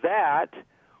reality. That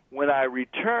when I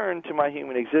return to my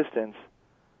human existence,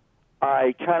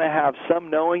 I kind of have some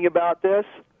knowing about this,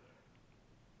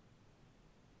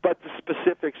 but the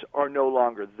specifics are no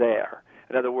longer there.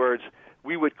 In other words,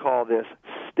 we would call this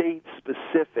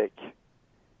state-specific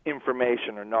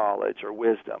information or knowledge or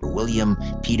wisdom. William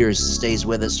Peters stays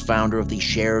with us, founder of the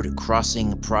Shared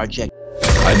Crossing Project.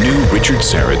 A new Richard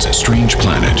Syrett's Strange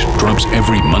Planet drops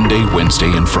every Monday,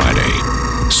 Wednesday, and Friday.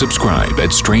 Subscribe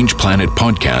at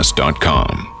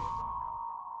strangeplanetpodcast.com.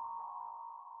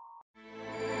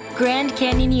 Grand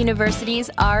Canyon University's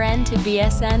RN to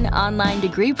BSN online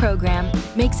degree program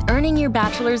makes earning your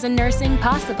bachelor's in nursing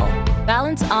possible.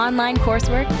 Balance online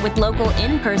coursework with local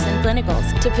in-person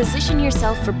clinicals to position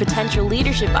yourself for potential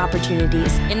leadership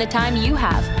opportunities in the time you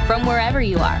have from wherever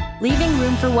you are, leaving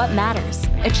room for what matters.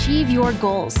 Achieve your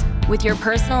goals with your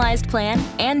personalized plan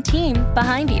and team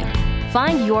behind you.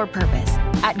 Find your purpose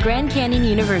at Grand Canyon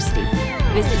University.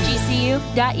 Visit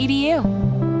gcu.edu.